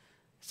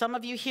 Some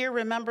of you here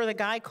remember the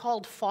guy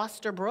called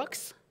Foster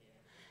Brooks?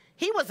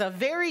 He was a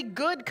very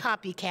good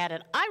copycat,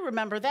 and I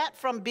remember that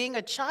from being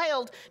a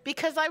child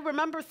because I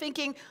remember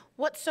thinking,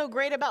 what's so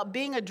great about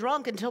being a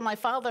drunk, until my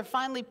father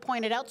finally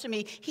pointed out to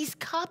me, he's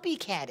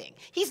copycatting.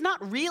 He's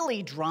not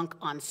really drunk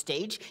on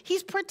stage.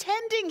 He's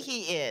pretending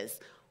he is.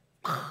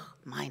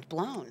 Mind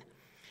blown.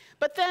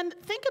 But then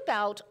think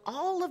about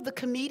all of the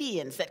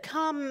comedians that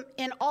come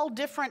in all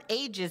different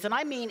ages, and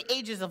I mean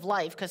ages of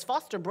life, because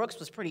Foster Brooks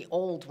was pretty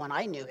old when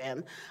I knew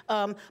him.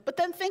 But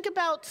then think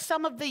about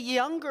some of the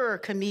younger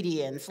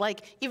comedians,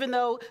 like even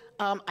though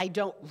I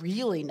don't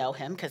really know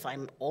him because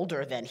I'm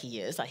older than he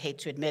is, I hate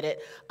to admit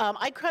it,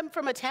 I come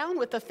from a town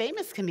with a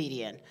famous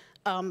comedian.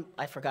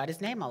 I forgot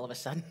his name all of a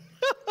sudden.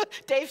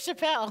 Dave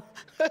Chappelle,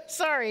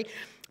 sorry.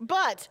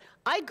 But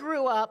I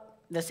grew up,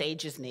 this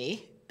ages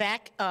me,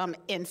 back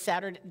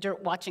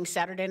watching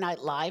Saturday Night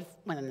Live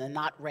when the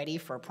Not Ready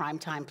for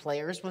Primetime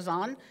Players was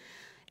on.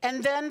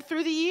 And then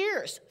through the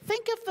years,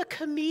 think of the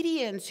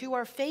comedians who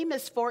are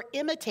famous for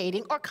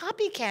imitating or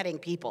copycatting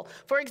people.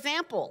 For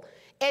example,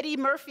 Eddie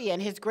Murphy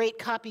and his great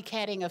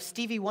copycatting of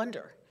Stevie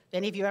Wonder.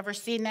 Any of you ever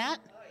seen that?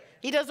 Oh, yeah.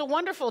 He does a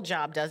wonderful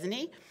job, doesn't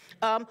he?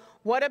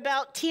 What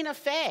about Tina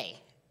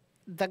Fey,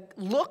 the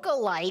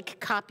look-alike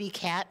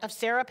copycat of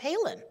Sarah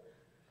Palin?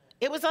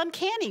 It was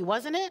uncanny,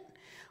 wasn't it?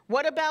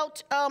 What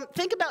about,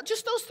 think about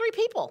just those three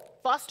people,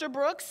 Foster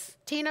Brooks,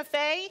 Tina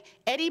Fey,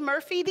 Eddie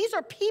Murphy. These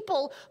are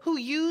people who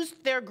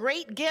used their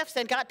great gifts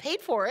and got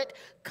paid for it,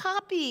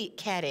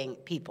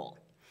 copycatting people.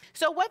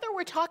 So whether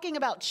we're talking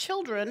about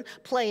children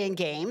playing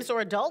games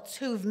or adults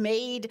who've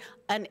made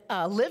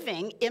a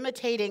living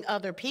imitating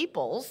other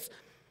people,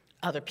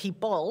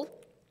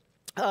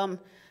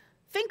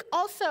 think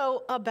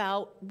also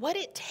about what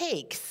it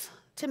takes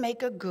to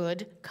make a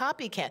good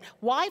copycat.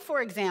 Why,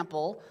 for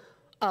example,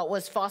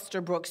 was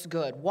Foster Brooks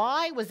good?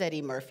 Why was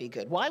Eddie Murphy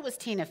good? Why was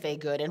Tina Fey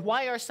good? And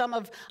why are some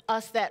of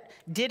us that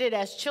did it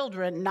as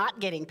children not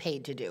getting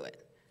paid to do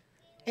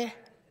it?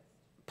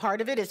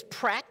 Part of it is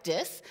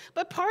practice,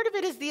 but part of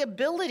it is the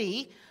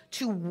ability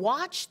to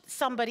watch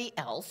somebody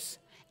else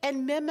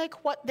and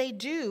mimic what they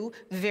do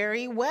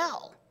very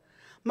well.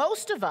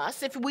 Most of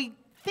us, if we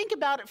Think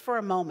about it for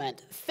a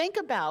moment. Think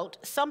about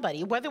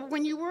somebody, whether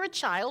when you were a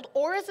child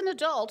or as an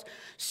adult,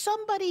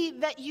 somebody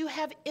that you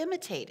have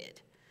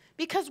imitated.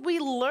 Because we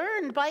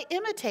learn by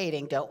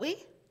imitating, don't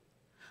we?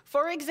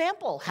 For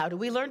example, how do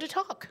we learn to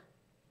talk?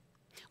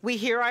 We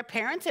hear our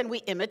parents and we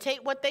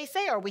imitate what they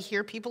say, or we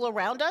hear people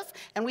around us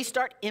and we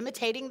start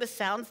imitating the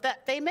sounds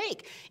that they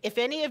make. If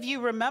any of you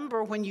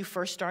remember when you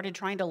first started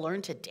trying to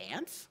learn to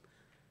dance,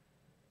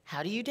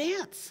 how do you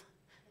dance?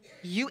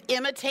 You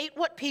imitate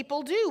what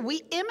people do.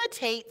 We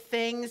imitate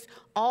things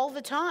all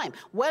the time.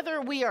 Whether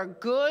we are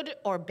good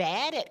or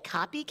bad at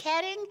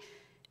copycatting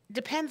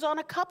depends on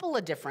a couple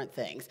of different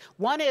things.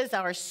 One is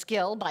our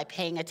skill by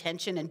paying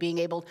attention and being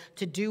able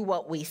to do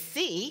what we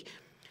see,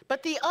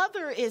 but the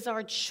other is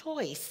our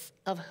choice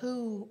of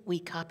who we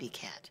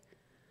copycat.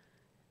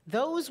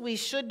 Those we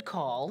should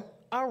call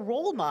our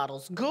role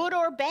models, good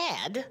or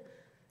bad.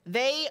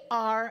 They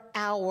are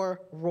our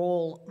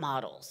role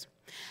models.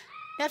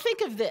 Now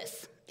think of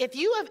this. If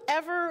you have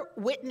ever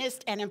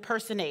witnessed an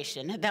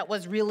impersonation that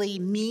was really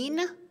mean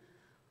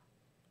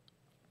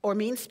or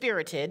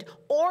mean-spirited,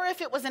 or if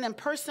it was an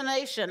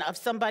impersonation of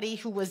somebody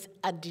who was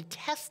a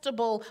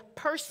detestable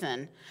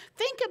person,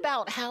 think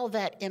about how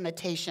that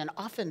imitation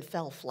often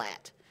fell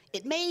flat.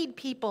 It made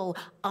people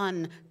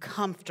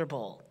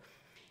uncomfortable.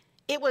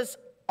 It was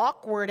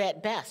awkward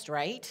at best,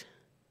 right?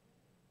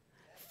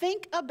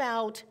 Think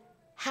about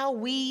how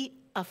we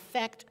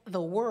affect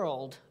the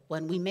world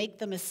when we make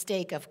the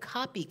mistake of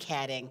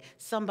copycatting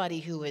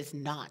somebody who is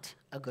not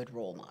a good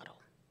role model.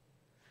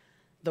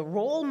 The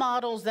role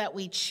models that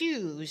we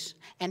choose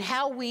and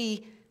how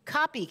we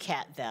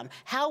copycat them,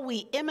 how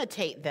we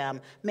imitate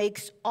them,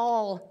 makes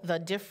all the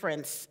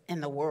difference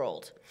in the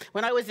world.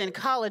 When I was in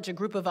college, a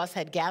group of us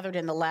had gathered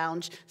in the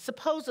lounge,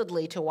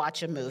 supposedly to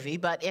watch a movie,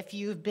 but if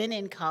you've been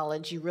in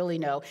college, you really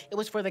know it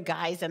was for the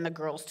guys and the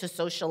girls to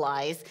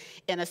socialize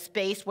in a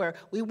space where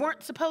we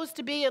weren't supposed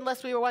to be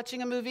unless we were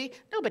watching a movie.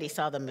 Nobody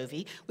saw the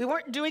movie. We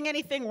weren't doing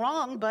anything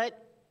wrong,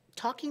 but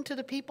talking to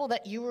the people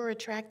that you were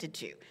attracted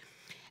to.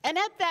 And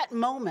at that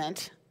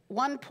moment,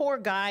 one poor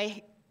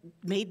guy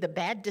made the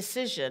bad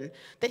decision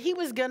that he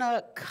was going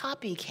to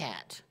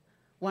copycat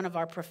one of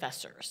our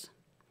professors.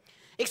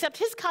 Except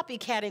his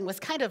copycatting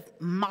was kind of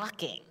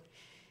mocking.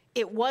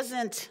 It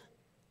wasn't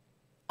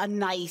a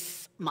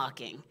nice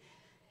mocking.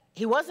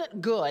 He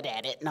wasn't good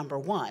at it, number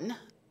one.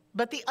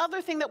 But the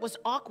other thing that was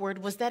awkward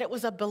was that it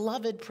was a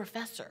beloved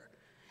professor.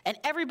 And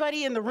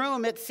everybody in the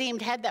room, it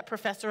seemed, had that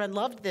professor and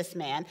loved this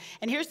man.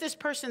 And here's this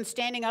person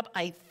standing up,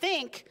 I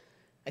think,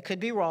 I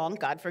could be wrong,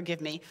 God forgive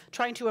me,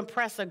 trying to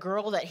impress a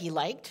girl that he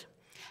liked.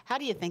 How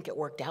do you think it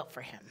worked out for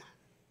him?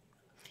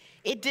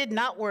 It did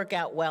not work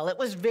out well. It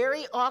was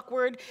very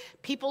awkward.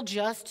 People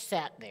just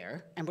sat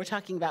there, and we're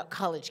talking about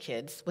college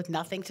kids with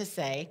nothing to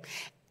say,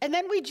 and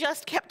then we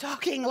just kept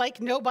talking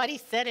like nobody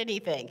said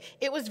anything.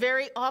 It was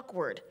very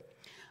awkward.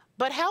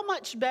 But how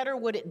much better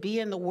would it be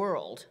in the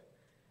world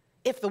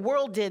if the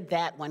world did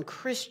that when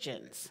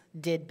Christians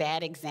did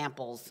bad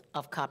examples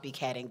of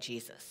copycatting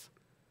Jesus?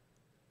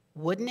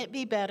 Wouldn't it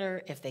be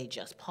better if they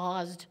just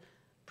paused,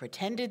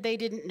 pretended they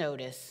didn't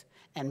notice,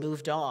 and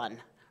moved on,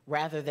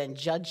 rather than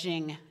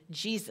judging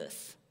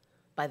Jesus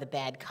by the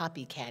bad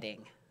copycatting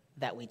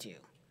that we do?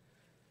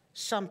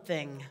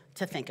 Something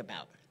to think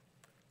about.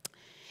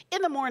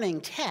 In the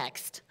morning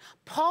text,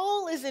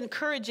 Paul is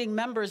encouraging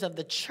members of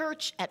the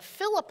church at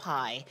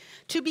Philippi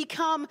to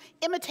become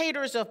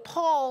imitators of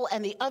Paul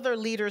and the other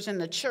leaders in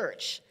the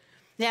church.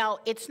 Now,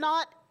 it's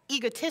not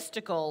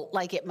egotistical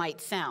like it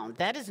might sound.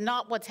 That is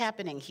not what's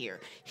happening here.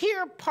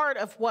 Hear part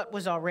of what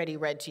was already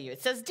read to you.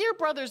 It says, "Dear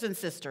brothers and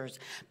sisters,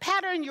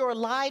 pattern your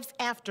lives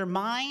after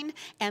mine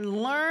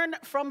and learn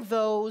from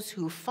those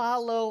who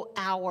follow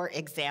our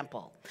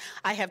example.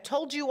 I have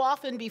told you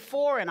often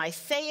before, and I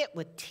say it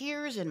with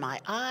tears in my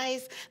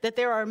eyes, that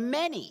there are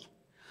many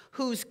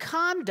whose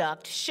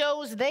conduct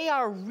shows they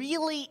are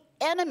really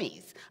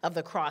enemies of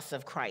the cross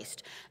of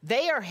Christ.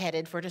 They are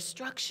headed for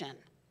destruction.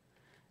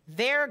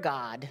 Their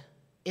God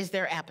is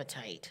their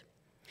appetite."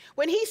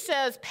 When he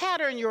says,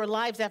 pattern your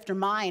lives after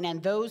mine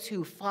and those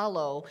who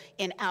follow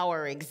in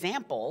our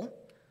example,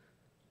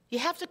 you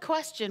have to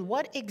question,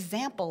 what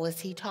example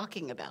is he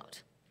talking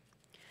about?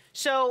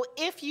 So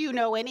if you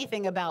know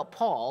anything about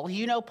Paul,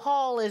 you know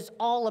Paul is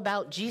all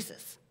about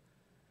Jesus.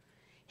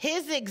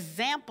 His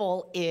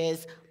example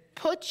is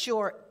put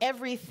your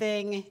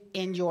everything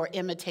in your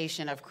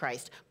imitation of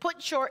Christ.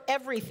 Put your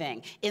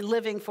everything in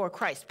living for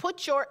Christ.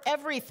 Put your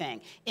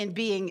everything in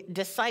being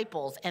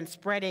disciples and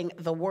spreading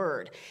the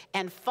word.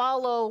 And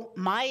follow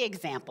my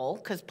example,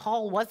 because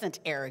Paul wasn't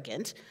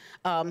arrogant.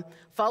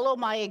 Follow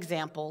my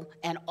example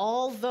and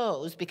all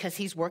those, because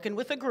he's working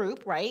with a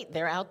group, right?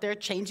 They're out there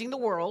changing the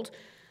world.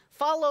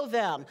 Follow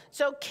them.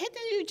 So can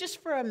you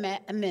just for a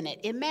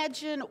minute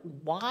imagine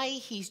why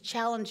he's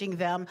challenging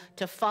them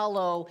to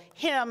follow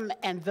him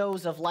and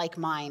those of like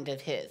mind of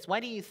his?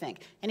 Why do you think?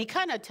 And he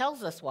kind of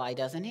tells us why,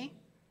 doesn't he?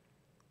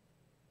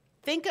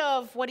 Think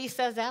of what he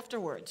says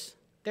afterwards.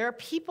 There are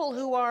people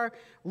who are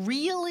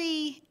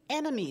really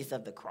enemies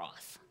of the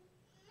cross.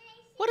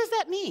 What does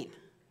that mean?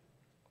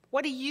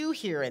 What do you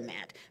hear in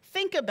that?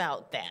 Think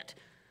about that.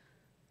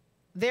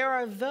 There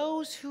are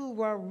those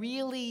who are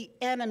really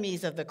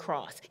enemies of the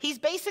cross. He's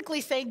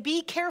basically saying,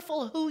 be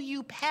careful who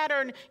you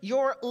pattern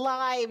your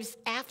lives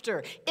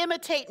after.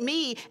 Imitate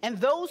me and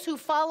those who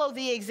follow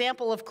the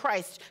example of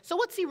Christ. So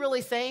what's he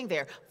really saying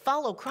there?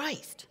 Follow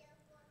Christ.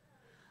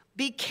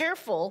 Be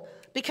careful,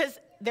 because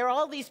there are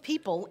all these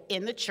people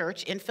in the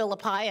church in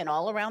Philippi and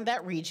all around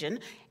that region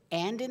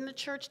and in the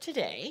church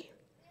today.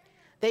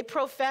 They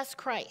profess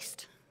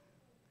Christ,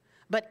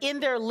 but in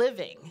their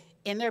living,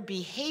 in their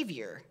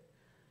behavior,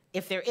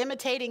 if they're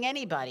imitating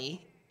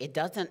anybody, it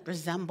doesn't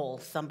resemble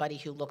somebody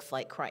who looks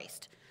like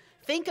Christ.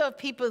 Think of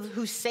people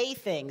who say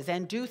things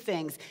and do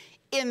things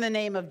in the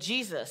name of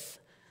Jesus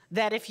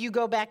that if you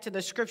go back to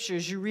the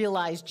scriptures, you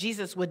realize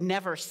Jesus would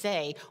never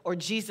say or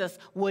Jesus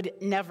would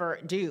never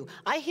do.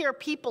 I hear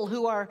people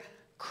who are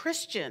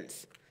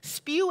Christians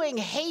spewing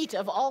hate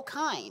of all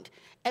kind,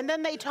 and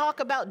then they talk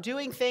about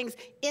doing things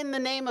in the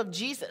name of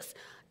Jesus.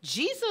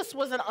 Jesus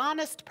was an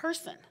honest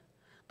person,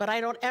 but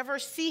I don't ever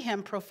see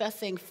him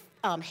professing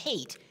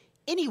hate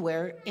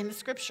anywhere in the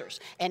scriptures.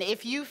 And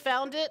if you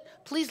found it,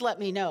 please let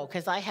me know,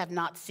 because I have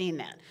not seen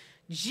that.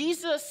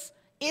 Jesus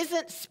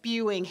isn't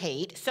spewing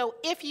hate, so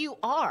if you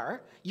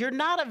are, you're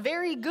not a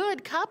very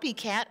good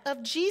copycat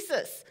of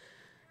Jesus.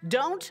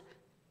 Don't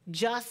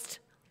just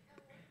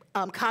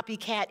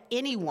copycat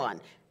anyone.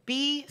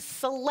 Be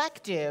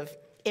selective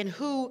in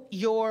who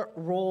your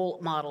role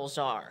models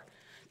are.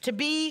 To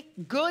be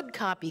good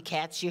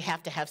copycats, you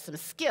have to have some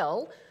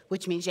skill,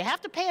 which means you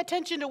have to pay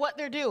attention to what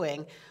they're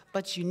doing,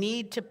 but you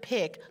need to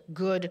pick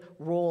good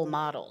role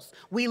models.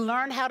 We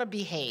learn how to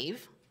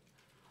behave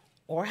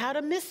or how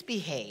to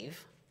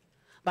misbehave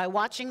by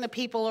watching the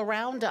people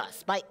around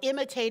us, by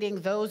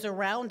imitating those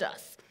around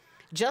us.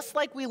 Just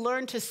like we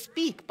learn to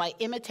speak by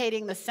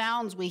imitating the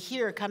sounds we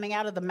hear coming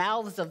out of the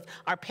mouths of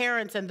our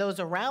parents and those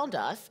around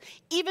us,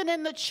 even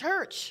in the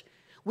church,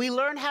 we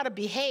learn how to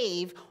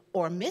behave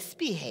or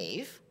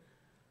misbehave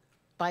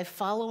by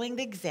following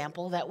the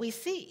example that we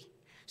see.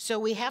 So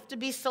we have to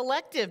be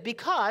selective,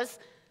 because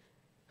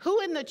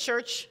who in the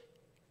church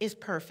is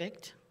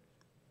perfect?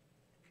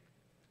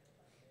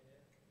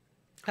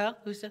 Huh?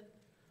 Who said?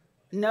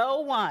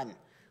 No one.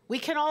 We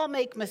can all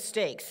make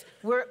mistakes.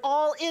 We're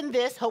all in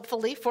this,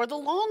 hopefully, for the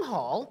long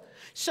haul.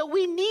 So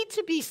we need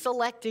to be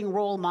selecting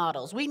role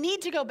models. We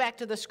need to go back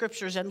to the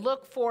scriptures and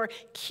look for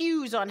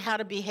cues on how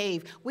to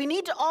behave. We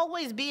need to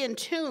always be in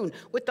tune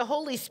with the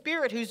Holy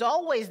Spirit, who's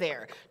always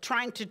there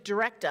trying to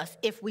direct us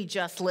if we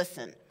just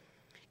listen.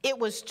 It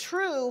was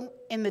true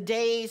in the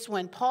days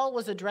when Paul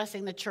was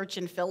addressing the church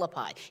in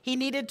Philippi. He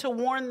needed to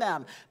warn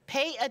them,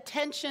 pay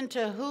attention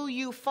to who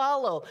you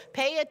follow.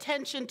 Pay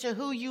attention to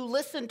who you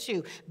listen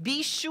to.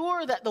 Be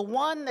sure that the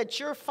one that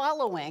you're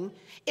following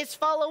is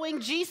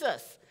following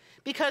Jesus.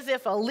 Because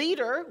if a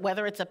leader,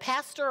 whether it's a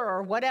pastor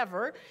or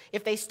whatever,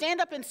 if they stand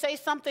up and say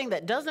something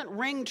that doesn't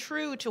ring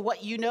true to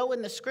what you know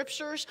in the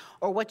scriptures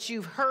or what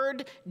you've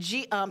heard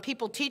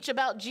people teach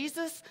about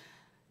Jesus,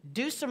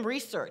 do some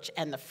research,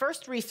 and the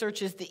first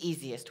research is the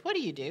easiest. What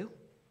do you do?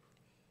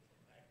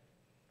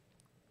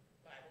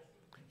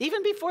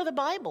 Even before the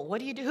Bible, what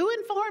do you do? Who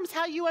informs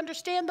how you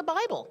understand the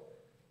Bible?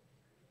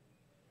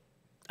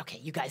 Okay,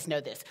 you guys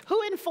know this.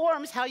 Who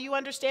informs how you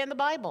understand the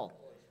Bible?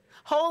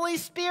 Holy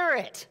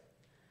Spirit.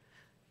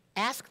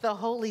 Ask the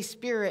Holy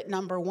Spirit,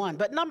 number one.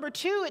 But number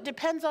two, it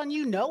depends on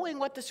you knowing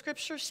what the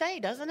scriptures say,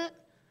 doesn't it?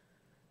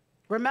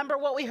 Remember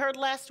what we heard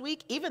last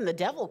week? Even the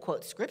devil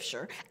quotes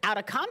scripture out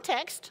of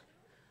context.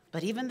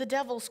 But even the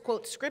devils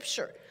quote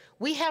scripture.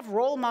 We have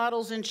role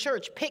models in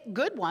church. Pick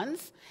good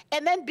ones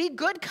and then be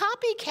good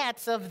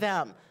copycats of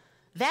them.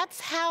 That's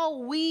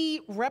how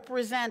we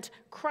represent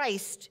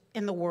Christ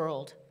in the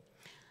world.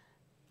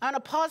 I'm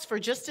going to pause for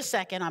just a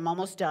second. I'm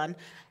almost done.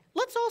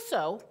 Let's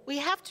also, we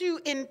have to,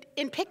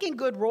 in picking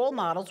good role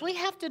models, we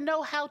have to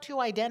know how to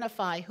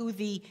identify who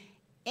the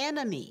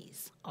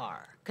enemies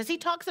are. Because he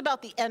talks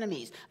about the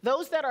enemies,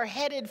 those that are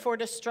headed for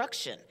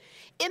destruction.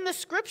 In the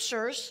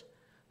scriptures,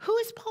 who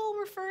is Paul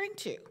referring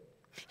to?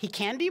 He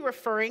can be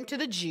referring to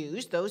the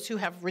Jews, those who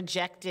have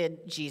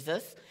rejected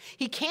Jesus.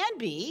 He can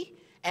be,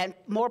 and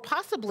more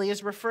possibly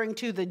is referring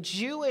to the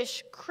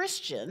Jewish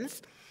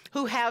Christians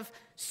who have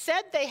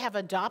said they have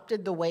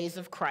adopted the ways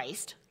of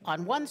Christ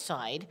on one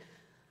side,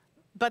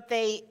 but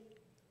they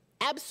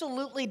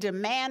absolutely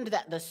demand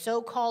that the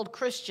so-called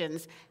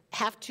Christians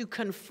have to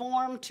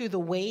conform to the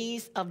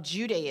ways of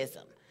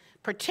Judaism.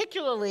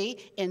 Particularly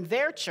in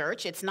their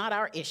church, it's not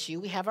our issue,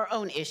 we have our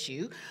own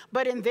issue,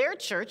 but in their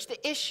church,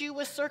 the issue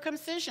was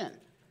circumcision.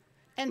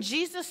 And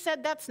Jesus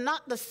said that's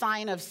not the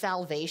sign of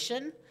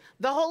salvation.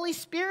 The Holy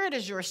Spirit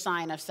is your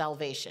sign of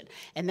salvation.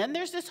 And then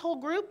there's this whole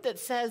group that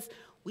says,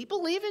 we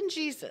believe in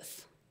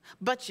Jesus,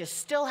 but you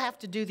still have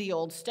to do the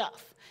old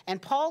stuff.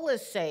 And Paul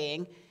is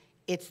saying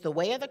it's the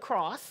way of the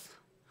cross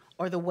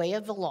or the way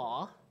of the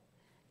law.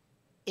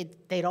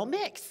 They don't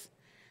mix.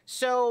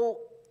 So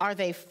are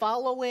they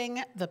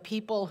following the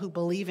people who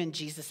believe in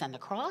Jesus and the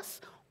cross,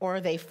 or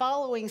are they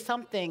following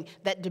something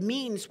that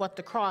demeans what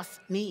the cross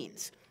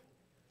means?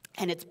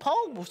 And it's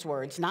Paul's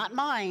words, not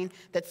mine,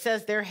 that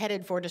says they're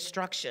headed for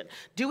destruction.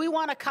 Do we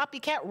want to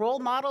copycat role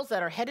models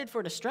that are headed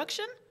for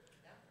destruction?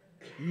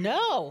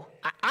 No,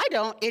 I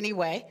don't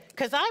anyway,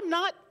 because I'm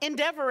not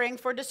endeavoring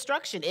for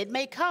destruction. It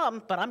may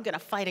come, but I'm going to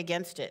fight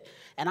against it.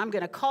 And I'm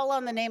going to call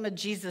on the name of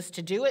Jesus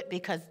to do it,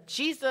 because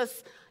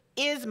Jesus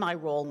is my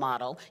role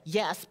model,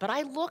 yes, but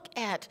I look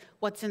at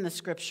what's in the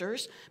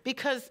scriptures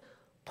because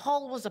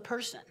Paul was a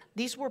person.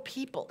 These were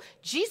people.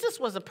 Jesus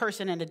was a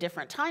person in a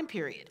different time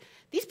period.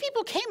 These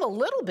people came a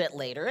little bit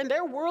later, and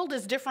their world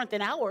is different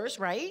than ours,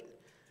 right?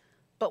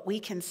 But we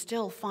can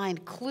still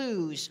find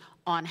clues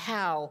on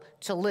how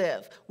to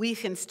live. We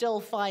can still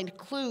find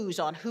clues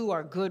on who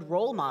are good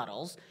role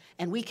models,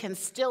 and we can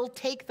still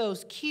take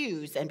those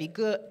cues and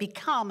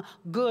become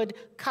good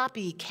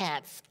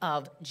copycats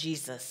of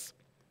Jesus.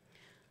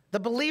 The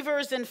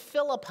believers in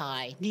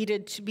Philippi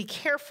needed to be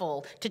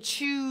careful to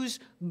choose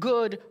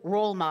good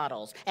role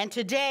models. And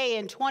today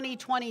in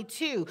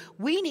 2022,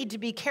 we need to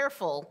be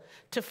careful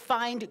to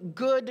find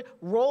good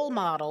role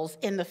models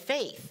in the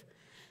faith,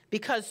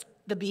 because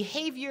the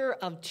behavior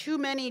of too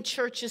many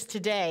churches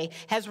today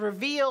has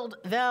revealed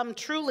them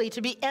truly to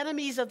be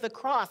enemies of the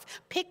cross,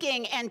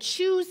 picking and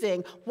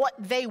choosing what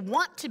they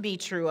want to be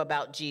true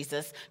about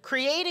Jesus,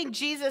 creating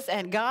Jesus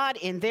and God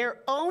in their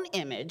own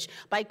image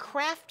by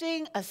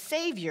crafting a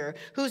Savior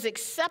who's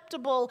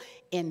acceptable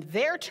in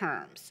their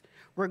terms,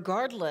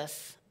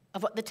 regardless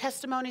of what the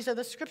testimonies of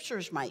the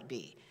scriptures might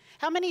be.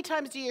 How many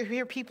times do you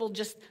hear people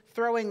just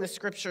throwing the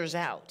scriptures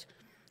out?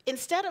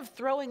 Instead of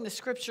throwing the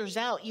scriptures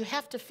out, you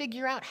have to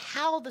figure out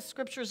how the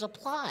scriptures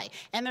apply.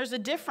 And there's a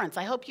difference.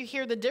 I hope you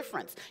hear the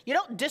difference. You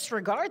don't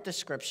disregard the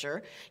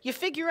scripture. You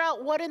figure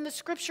out what in the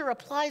scripture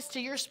applies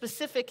to your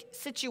specific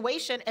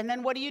situation, and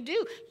then what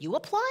do? You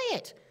apply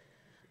it.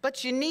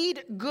 But you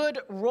need good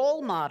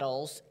role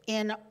models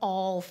in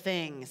all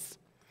things.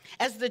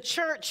 As the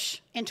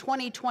church in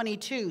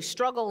 2022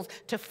 struggles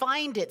to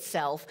find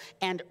itself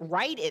and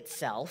right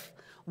itself,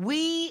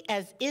 we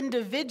as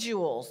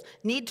individuals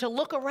need to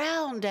look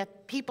around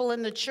at people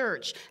in the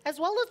church as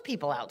well as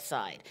people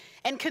outside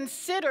and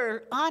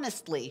consider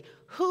honestly,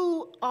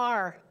 who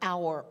are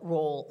our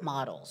role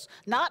models?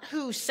 Not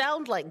who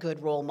sound like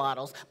good role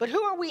models, but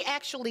who are we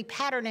actually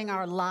patterning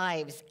our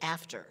lives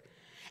after?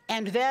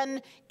 And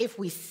then if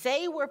we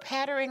say we're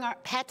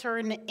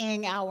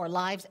patterning our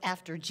lives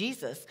after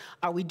Jesus,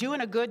 are we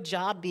doing a good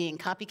job being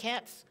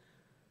copycats?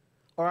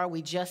 Or are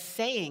we just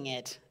saying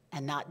it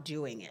and not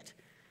doing it?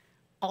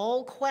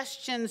 All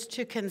questions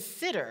to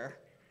consider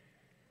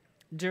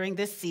during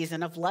this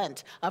season of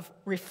Lent, of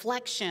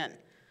reflection.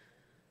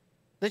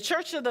 The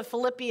church of the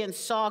Philippians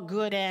saw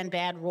good and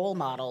bad role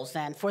models,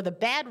 and for the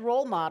bad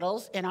role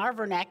models, in our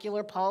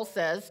vernacular, Paul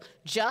says,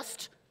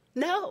 just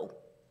no.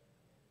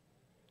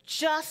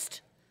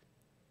 Just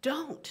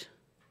don't.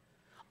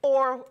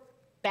 Or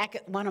back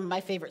at one of my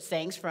favorite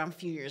sayings from a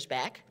few years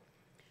back,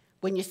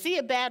 when you see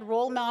a bad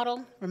role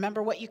model,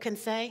 remember what you can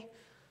say?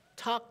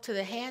 Talk to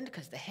the hand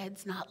because the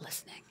head's not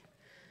listening.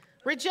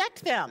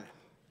 Reject them.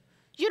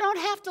 You don't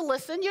have to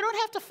listen. You don't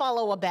have to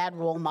follow a bad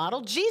role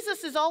model.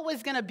 Jesus is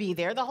always going to be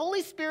there. The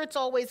Holy Spirit's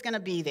always going to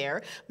be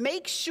there.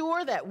 Make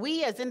sure that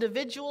we as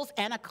individuals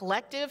and a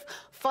collective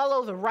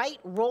follow the right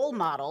role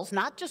models,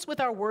 not just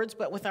with our words,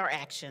 but with our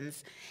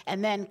actions,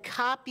 and then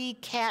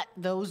copycat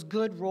those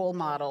good role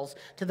models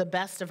to the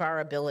best of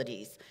our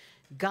abilities.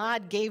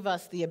 God gave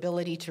us the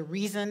ability to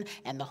reason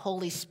and the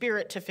Holy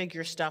Spirit to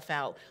figure stuff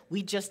out.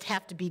 We just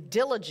have to be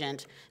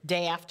diligent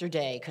day after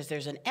day because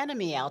there's an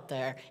enemy out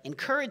there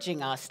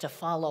encouraging us to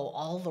follow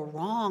all the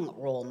wrong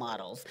role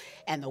models.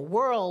 And the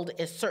world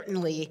is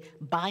certainly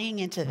buying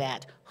into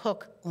that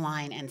hook,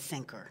 line, and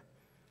sinker.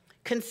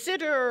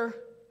 Consider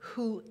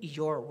who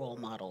your role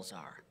models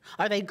are.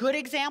 Are they good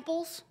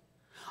examples?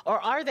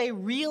 Or are they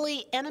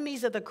really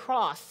enemies of the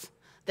cross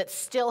that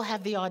still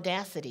have the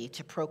audacity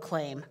to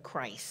proclaim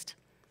Christ?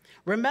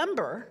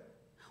 Remember,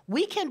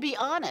 we can be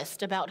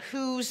honest about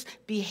whose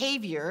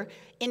behavior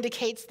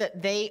indicates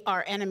that they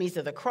are enemies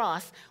of the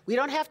cross. We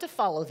don't have to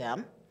follow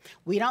them.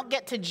 We don't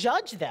get to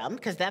judge them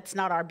because that's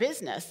not our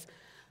business.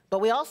 But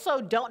we also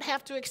don't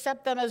have to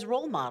accept them as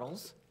role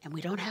models, and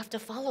we don't have to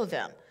follow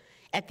them.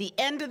 At the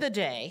end of the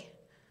day,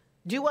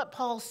 do what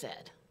Paul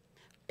said.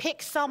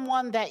 Pick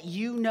someone that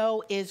you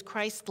know is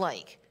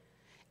Christ-like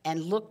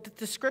and look at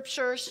the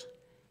scriptures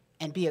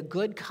and be a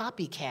good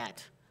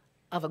copycat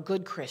of a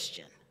good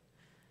Christian.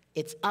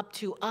 It's up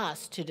to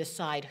us to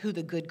decide who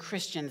the good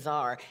Christians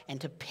are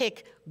and to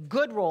pick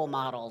good role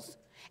models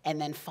and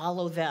then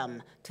follow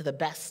them to the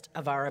best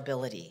of our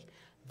ability.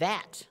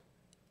 That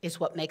is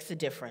what makes a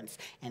difference,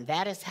 and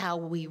that is how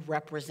we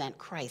represent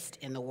Christ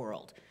in the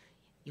world.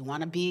 You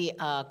want to be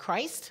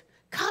Christ?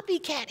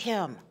 Copycat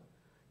him.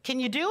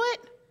 Can you do it?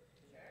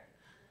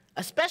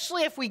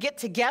 Especially if we get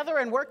together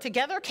and work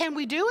together, can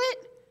we do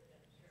it?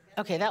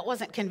 Okay, that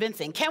wasn't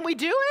convincing. Can we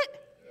do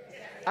it?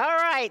 All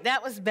right,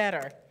 that was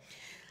better.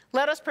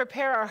 Let us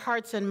prepare our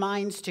hearts and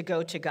minds to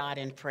go to God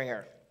in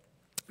prayer.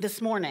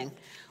 This morning,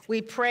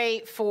 we pray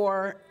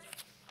for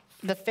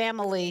the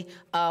family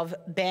of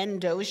Ben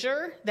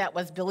Dozier. That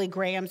was Billy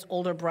Graham's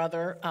older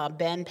brother.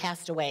 Ben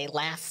passed away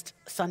last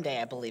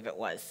Sunday, I believe it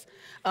was.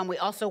 We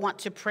also want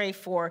to pray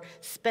for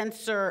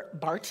Spencer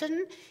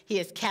Barton. He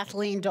is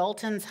Kathleen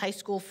Dalton's high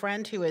school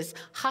friend who is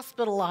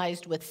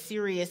hospitalized with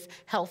serious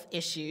health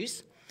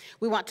issues.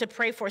 We want to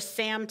pray for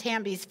Sam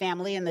Tamby's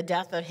family and the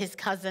death of his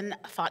cousin,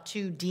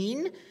 Fatu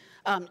Dean.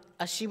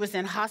 She was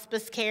in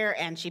hospice care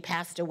and she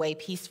passed away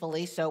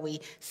peacefully, so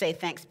we say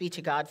thanks be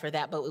to God for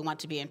that, but we want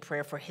to be in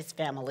prayer for his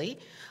family.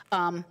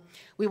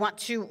 We want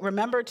to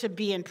remember to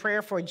be in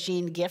prayer for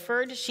Jean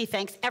Gifford. She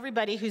thanks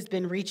everybody who's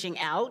been reaching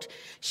out.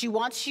 She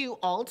wants you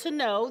all to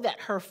know that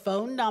her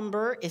phone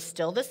number is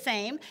still the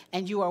same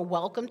and you are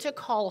welcome to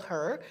call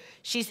her.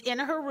 She's in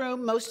her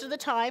room most of the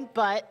time,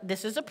 but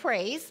this is a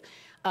praise.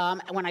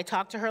 When I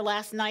talked to her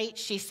last night,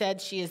 she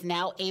said she is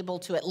now able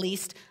to at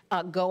least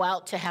go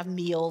out to have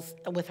meals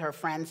with her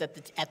friends at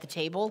the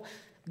table.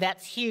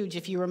 That's huge.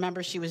 If you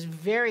remember, she was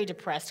very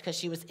depressed because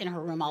she was in her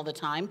room all the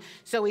time.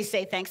 So we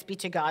say thanks be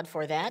to God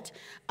for that.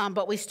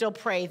 But we still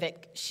pray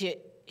that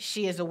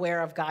she is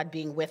aware of God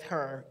being with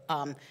her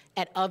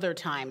at other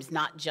times,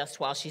 not just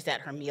while she's at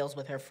her meals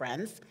with her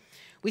friends.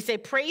 We say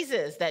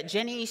praises that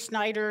Jenny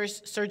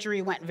Snyder's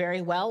surgery went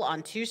very well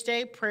on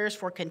Tuesday. Prayers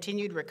for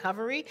continued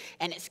recovery,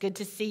 and it's good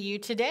to see you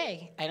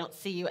today. I don't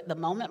see you at the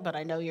moment, but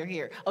I know you're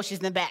here. Oh, she's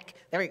in the back.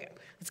 There we go.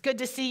 It's good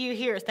to see you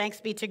here.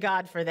 Thanks be to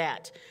God for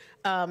that.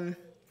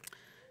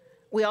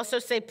 We also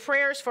say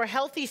prayers for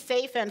healthy,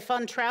 safe, and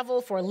fun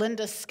travel for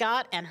Linda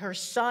Scott and her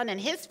son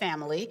and his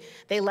family.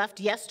 They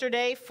left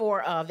yesterday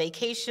for a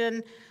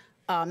vacation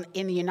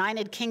in the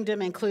United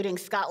Kingdom, including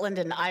Scotland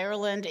and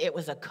Ireland. It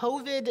was a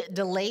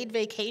COVID-delayed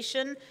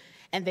vacation,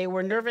 and they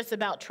were nervous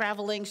about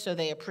traveling, so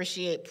they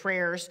appreciate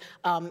prayers.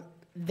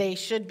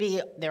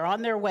 They're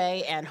on their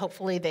way, and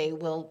hopefully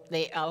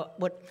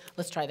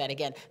let's try that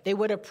again. They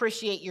would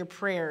appreciate your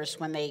prayers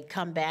when they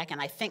come back,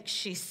 and I think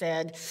she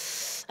said,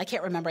 I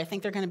can't remember, I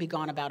think they're going to be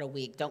gone about a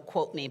week. Don't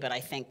quote me, but I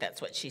think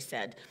that's what she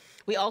said.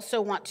 We also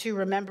want to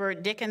remember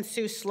Dick and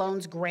Sue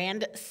Sloan's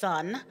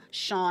grandson,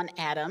 Sean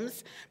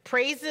Adams.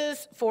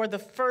 Praises for the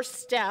first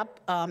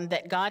step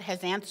that God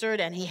has answered,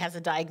 and he has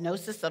a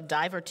diagnosis of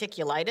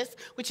diverticulitis,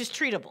 which is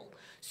treatable.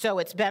 So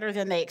it's better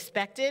than they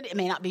expected. It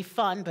may not be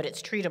fun, but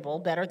it's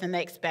treatable, better than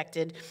they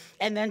expected.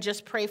 And then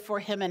just pray for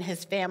him and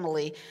his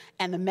family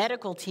and the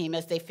medical team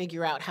as they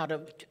figure out how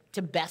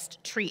to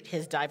best treat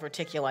his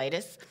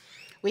diverticulitis.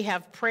 We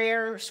have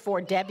prayers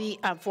for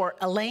for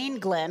Elaine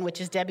Glenn, which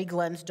is Debbie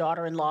Glenn's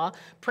daughter-in-law.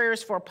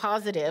 Prayers for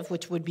positive,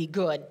 which would be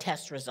good,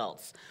 test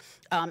results.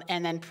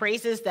 And then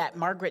praises that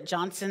Margaret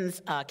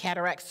Johnson's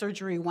cataract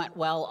surgery went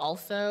well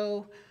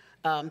also.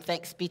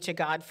 Thanks be to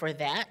God for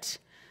that.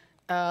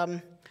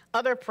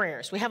 Other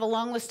prayers. We have a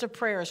long list of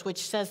prayers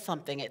which says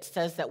something. It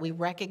says that we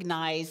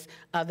recognize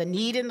the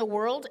need in the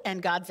world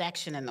and God's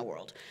action in the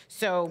world.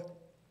 So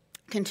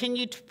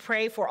continue to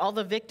pray for all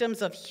the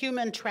victims of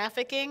human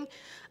trafficking,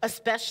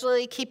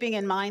 especially keeping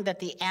in mind that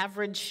the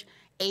average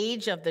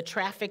age of the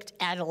trafficked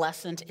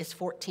adolescent is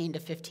 14 to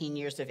 15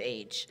 years of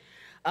age.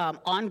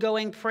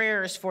 Ongoing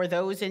prayers for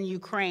those in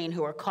Ukraine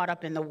who are caught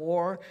up in the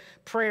war,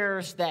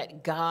 prayers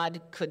that God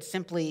could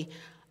simply,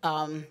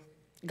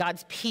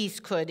 God's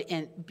peace could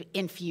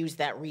infuse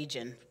that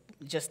region.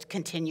 Just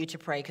continue to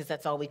pray because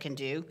that's all we can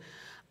do.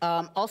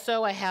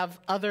 Also, I have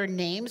other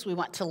names we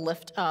want to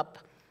lift up.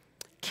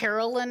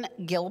 Carolyn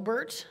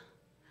Gilbert.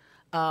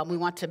 We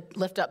want to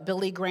lift up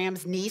Billy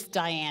Graham's niece,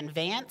 Diane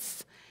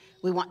Vance.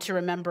 We want to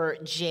remember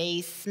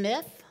Jay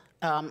Smith.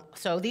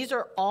 So these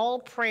are all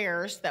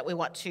prayers that we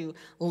want to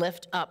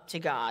lift up to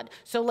God.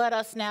 So let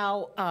us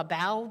now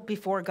bow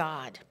before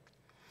God.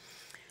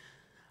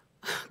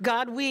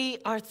 God, we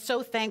are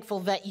so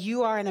thankful that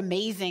you are an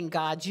amazing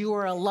God. You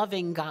are a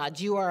loving God.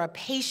 You are a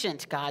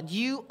patient God.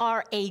 You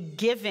are a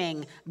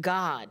giving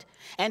God.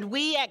 And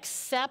we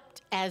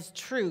accept as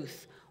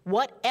truth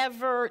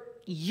whatever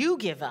you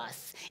give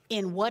us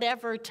in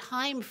whatever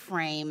time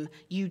frame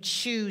you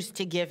choose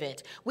to give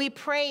it. We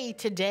pray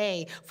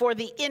today for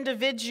the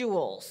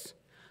individuals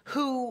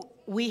who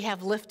we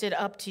have lifted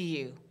up to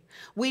you.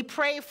 We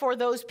pray for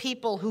those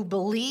people who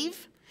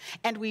believe,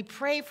 and we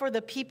pray for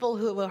the people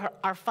who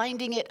are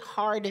finding it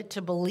hard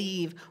to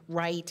believe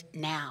right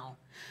now.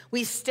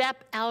 We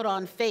step out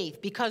on faith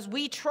because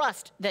we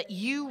trust that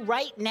you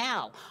right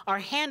now are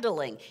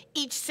handling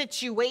each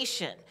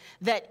situation,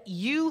 that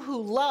you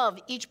who love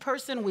each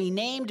person we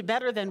named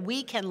better than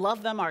we can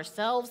love them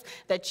ourselves,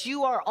 that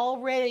you are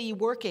already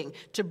working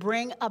to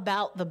bring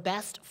about the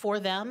best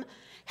for them.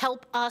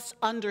 Help us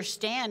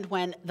understand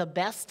when the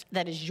best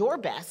that is your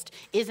best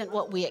isn't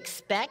what we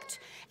expect,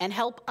 and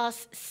help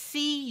us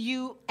see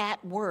you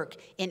at work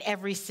in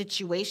every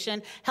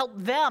situation. Help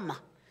them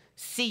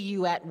see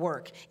you at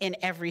work in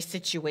every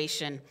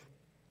situation.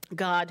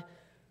 God,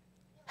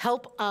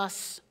 help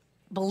us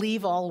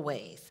believe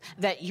always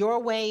that your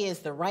way is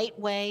the right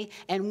way,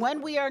 and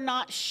when we are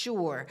not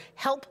sure,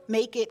 help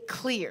make it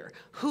clear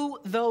who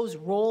those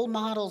role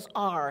models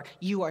are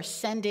you are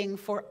sending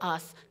for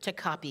us to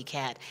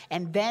Copycat,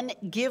 and then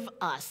give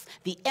us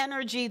the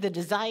energy, the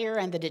desire,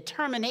 and the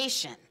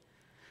determination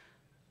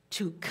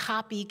to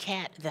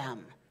copycat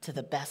them to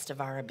the best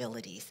of our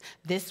abilities.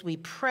 This we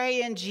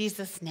pray in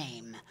Jesus'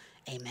 name.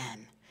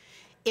 Amen.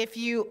 If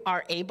you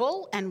are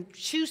able and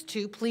choose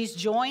to, please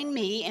join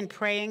me in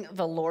praying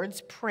the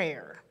Lord's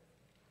Prayer.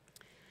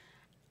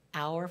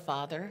 Our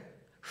Father,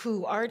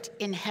 who art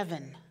in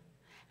heaven,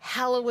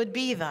 hallowed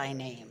be thy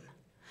name.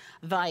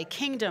 Thy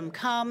kingdom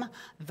come,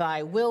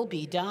 thy will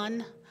be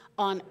done,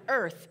 on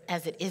earth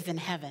as it is in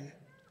heaven.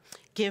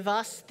 Give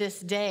us this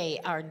day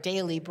our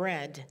daily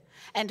bread,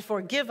 and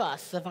forgive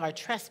us of our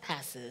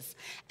trespasses,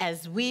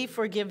 as we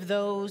forgive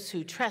those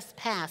who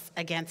trespass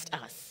against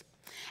us.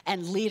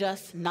 And lead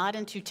us not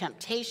into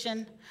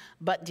temptation,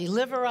 but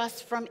deliver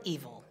us from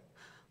evil.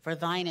 For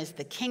thine is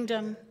the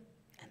kingdom,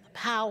 and the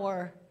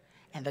power,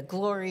 and the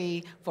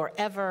glory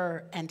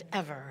forever and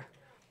ever.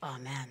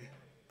 Amen.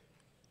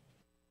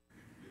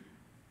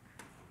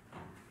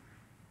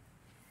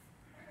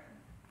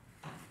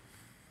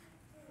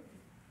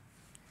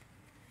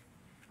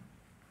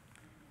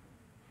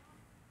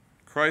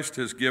 Christ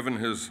has given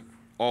his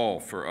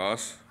all for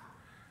us,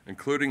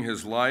 including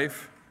his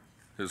life,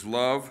 his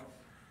love,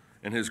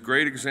 and his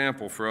great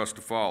example for us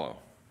to follow.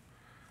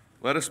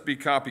 Let us be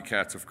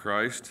copycats of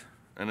Christ,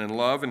 and in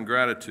love and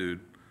gratitude,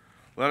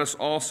 let us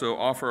also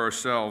offer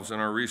ourselves and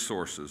our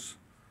resources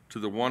to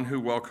the one who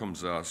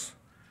welcomes us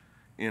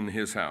in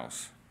his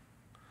house.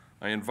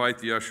 I invite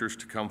the ushers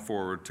to come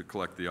forward to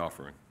collect the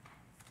offering.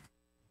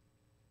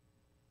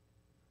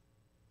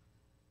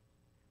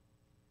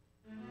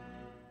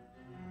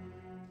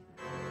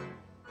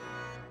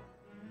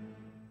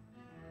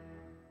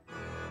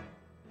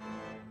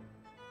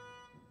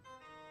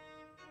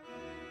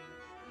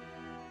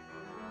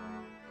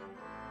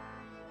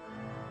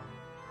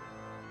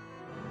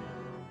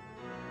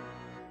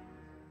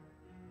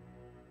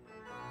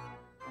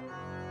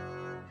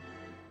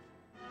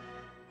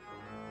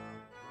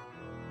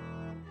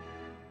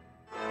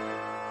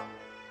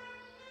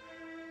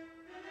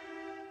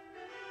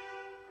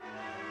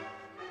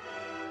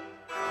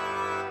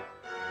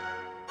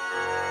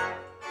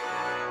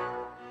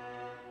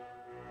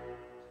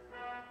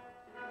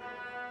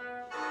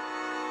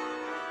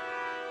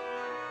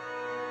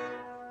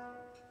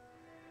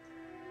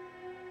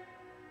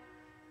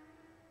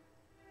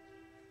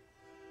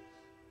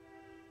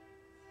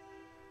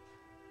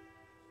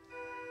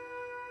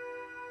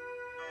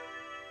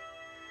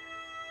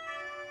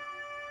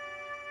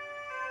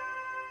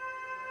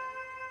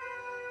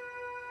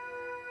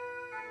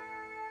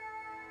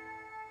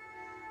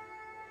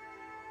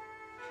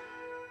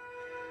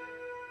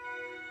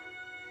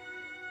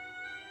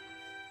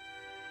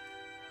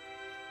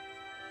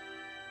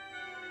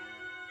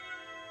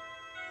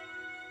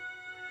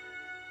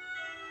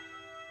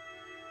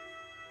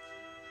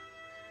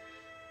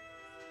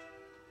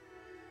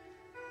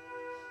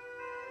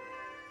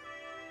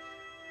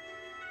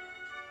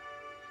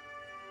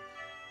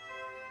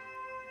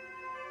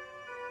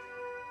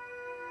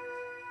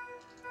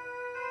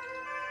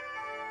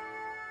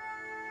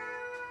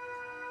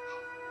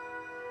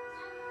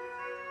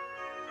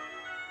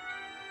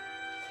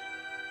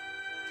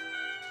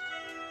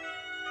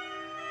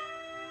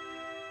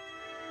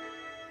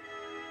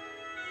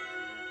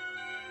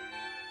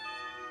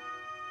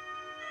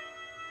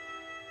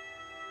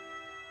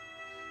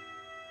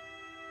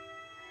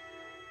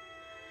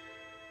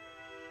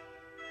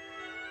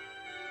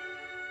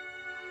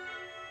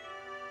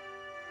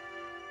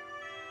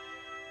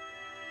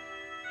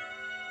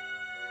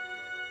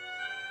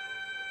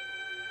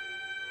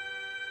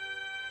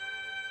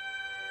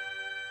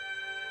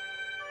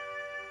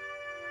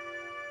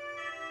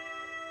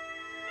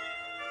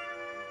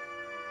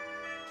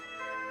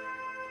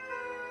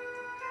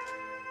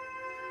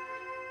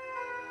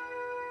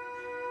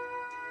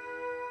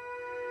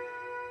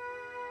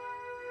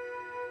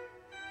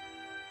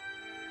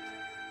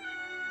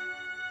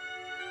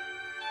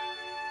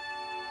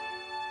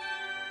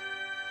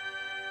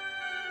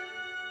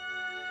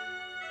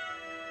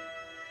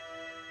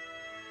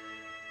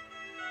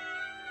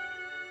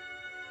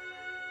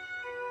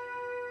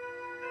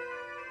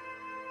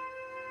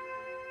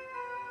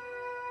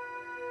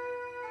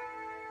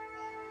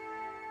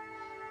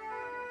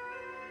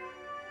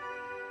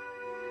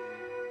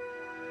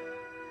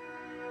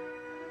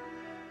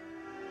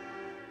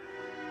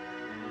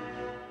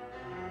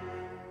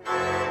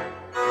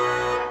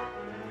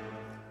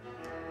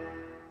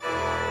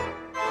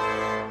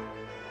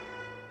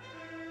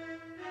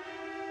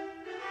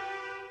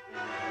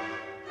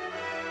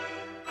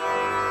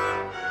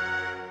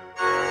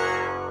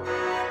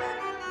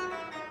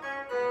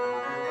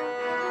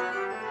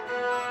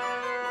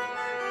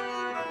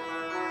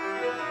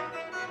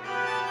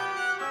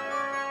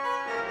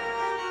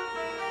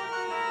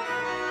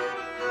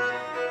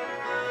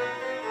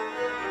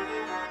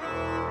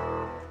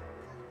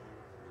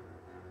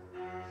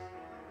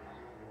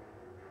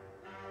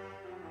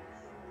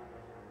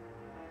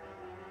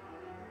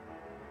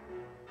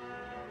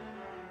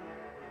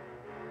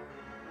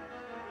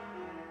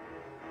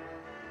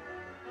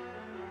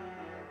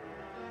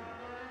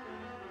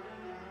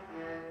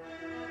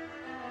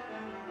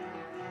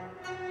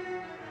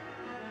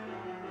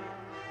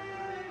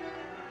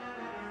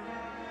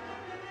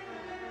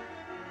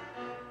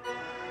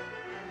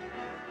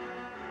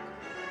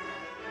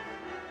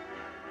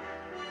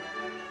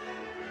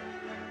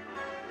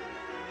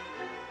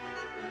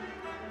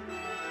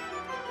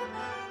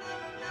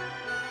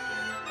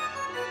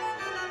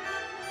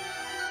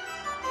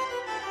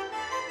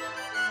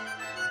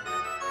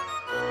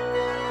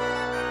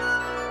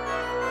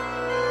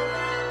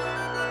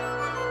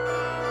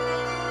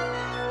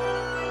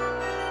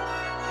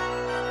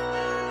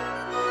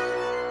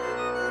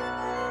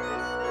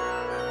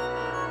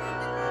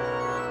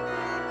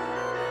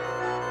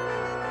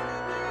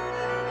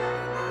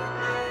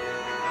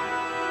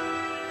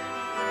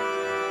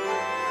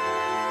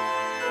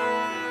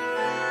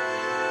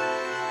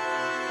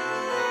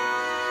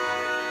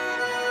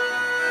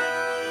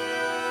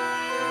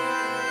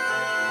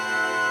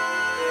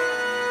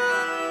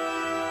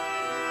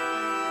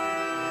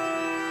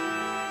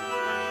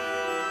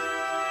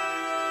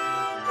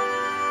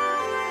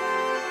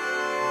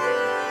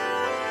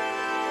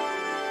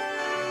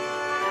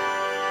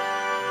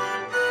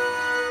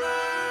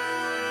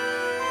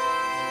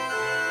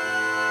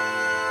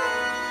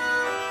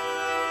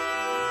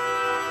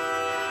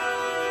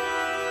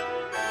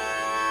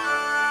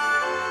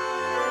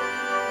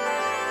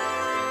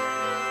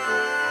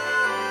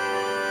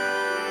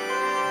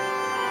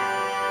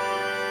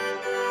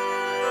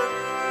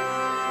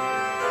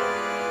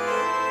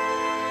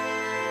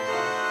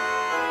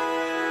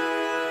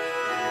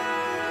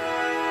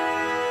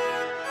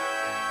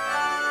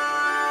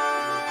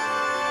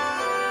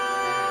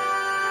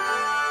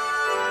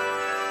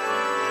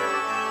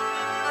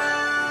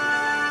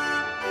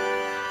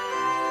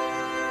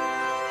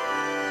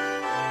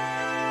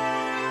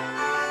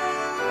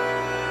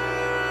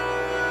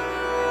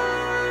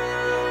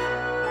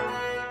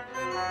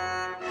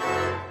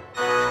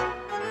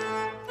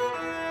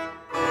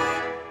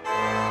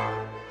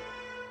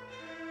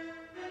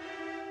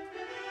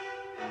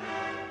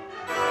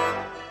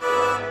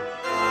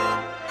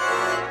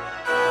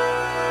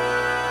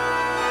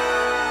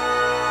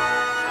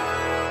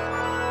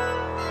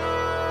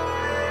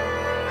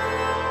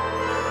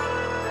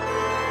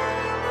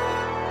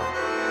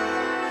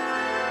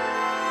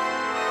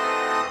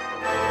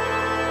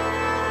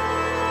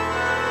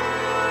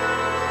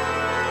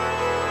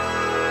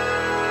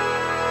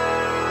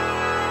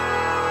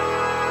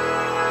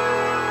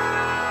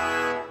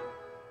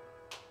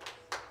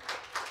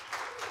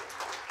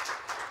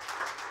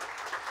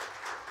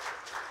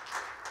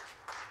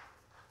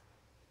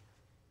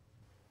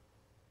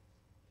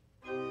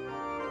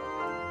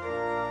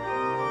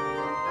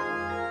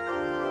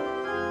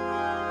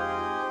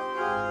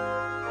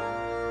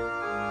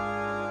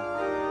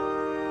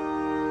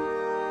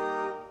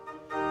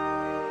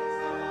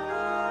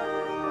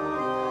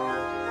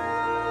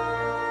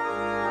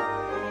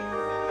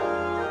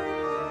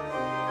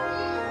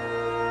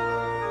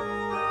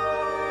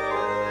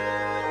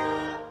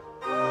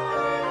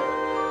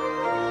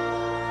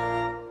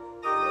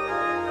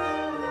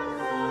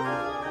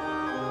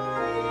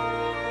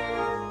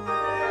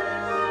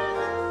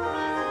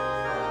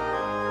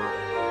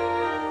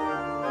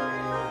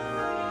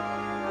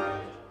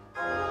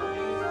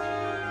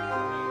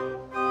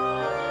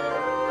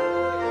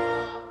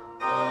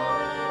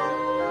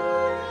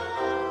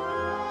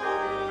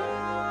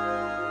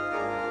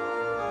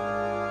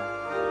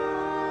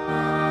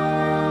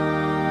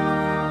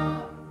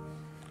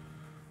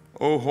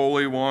 O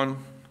Holy One,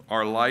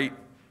 our light,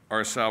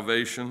 our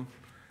salvation,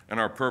 and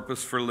our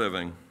purpose for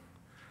living,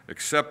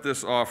 accept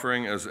this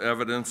offering as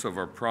evidence of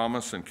our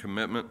promise and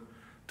commitment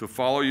to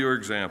follow your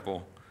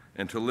example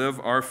and to live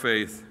our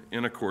faith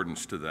in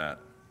accordance to that.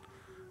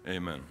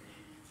 Amen.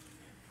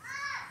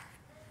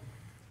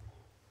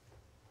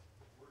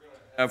 We're going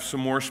to have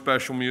some more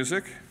special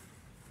music.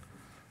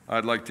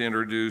 I'd like to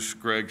introduce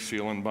Greg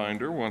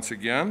Seelenbinder once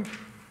again,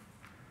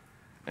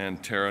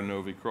 and Tara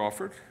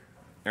Novi-Crawford,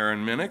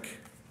 Aaron Minnick,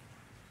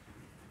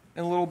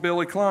 and little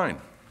Billy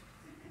Klein.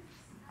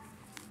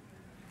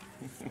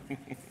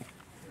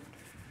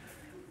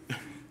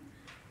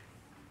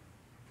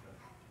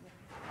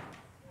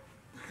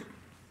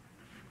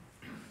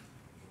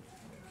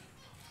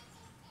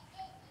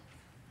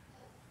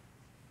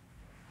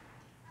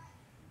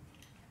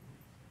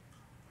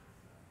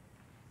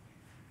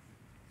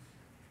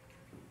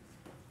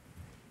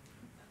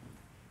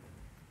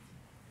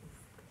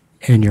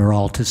 And you're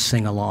all to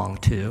sing along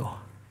too.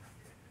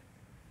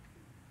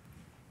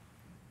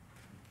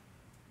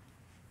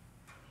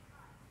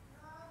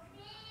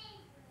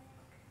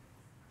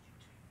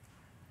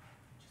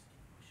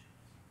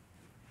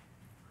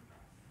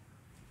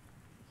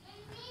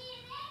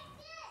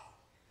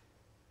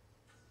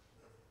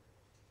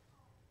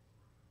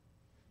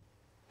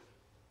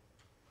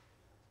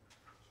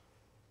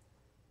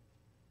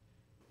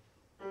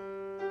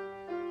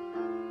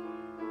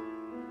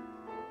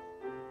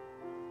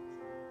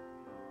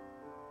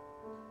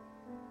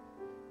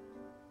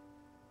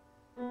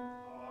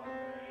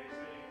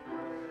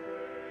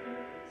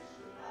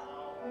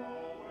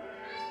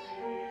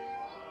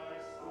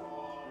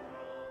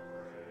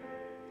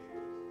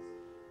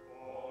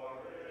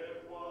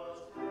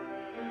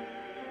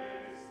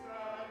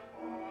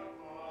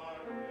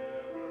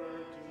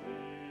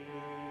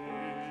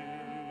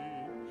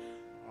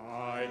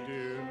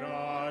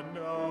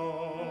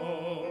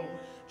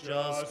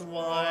 Just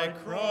why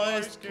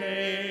Christ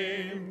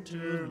came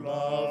to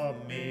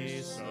love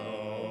me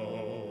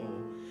so.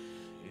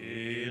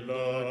 He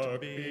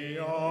looked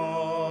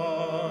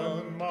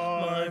beyond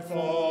my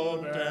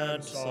fault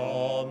and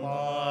saw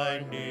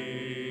my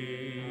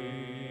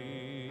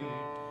need.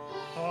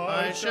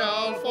 I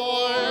shall forever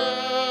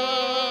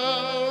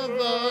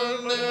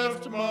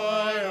lift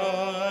my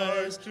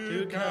eyes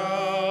to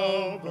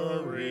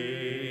Calvary,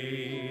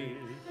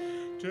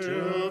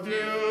 to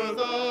view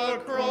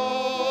the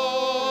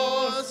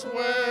cross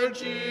where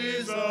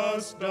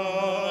Jesus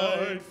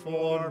died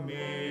for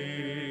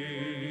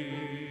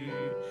me.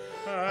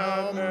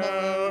 How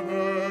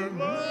never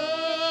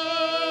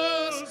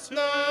blessed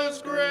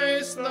as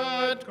grace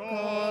that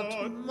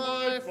caught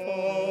my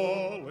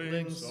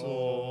falling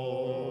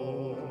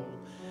soul.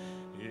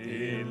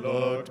 He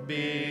looked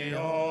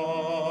beyond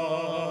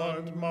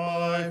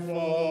my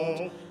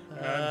fault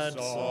and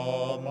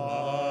saw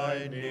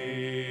my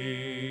need.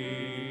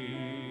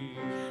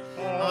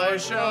 I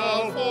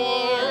shall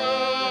forever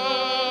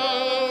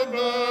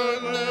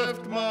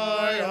lift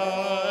my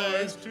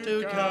eyes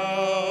to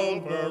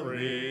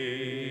Calvary,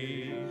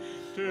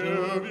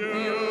 to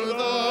view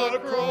the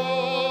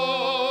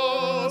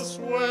cross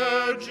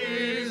where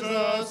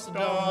Jesus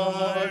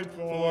died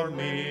for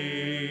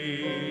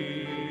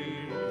me.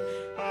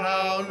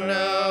 How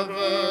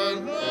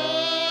never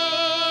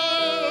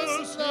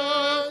blessed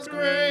as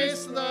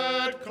grace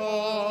that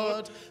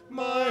caught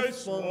my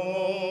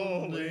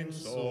falling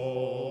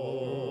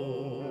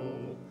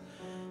soul.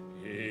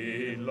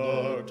 He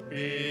looked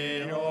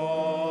beyond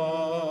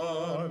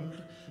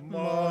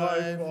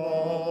my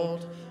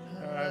fault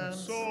and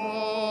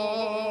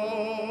saw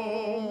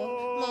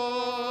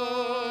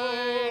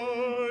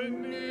my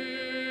need.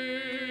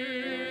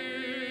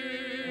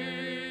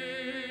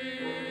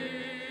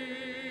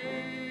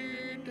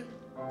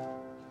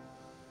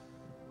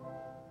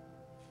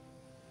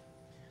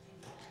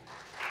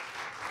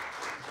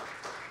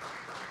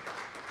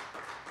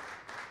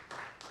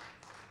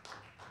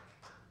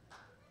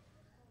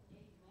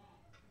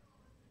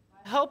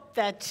 I hope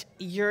that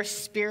your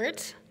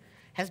spirit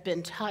has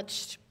been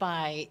touched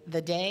by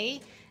the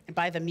day and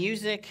by the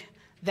music,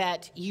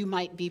 that you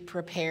might be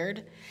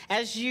prepared.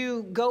 As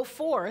you go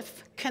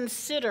forth,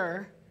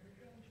 consider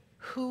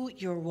who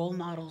your role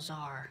models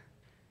are,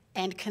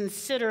 and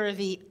consider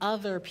the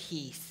other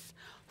piece.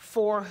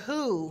 For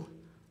who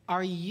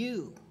are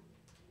you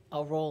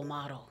a role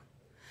model?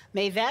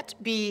 May that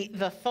be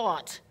the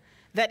thought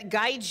that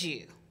guides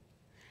you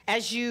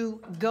as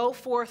you go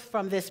forth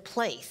from this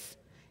place.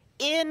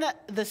 In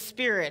the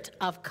spirit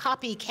of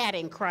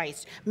copycatting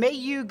Christ, may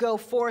you go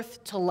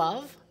forth to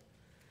love.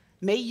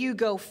 May you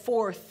go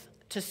forth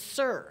to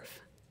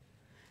serve.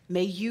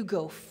 May you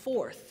go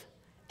forth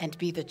and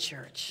be the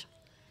church.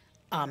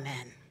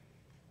 Amen.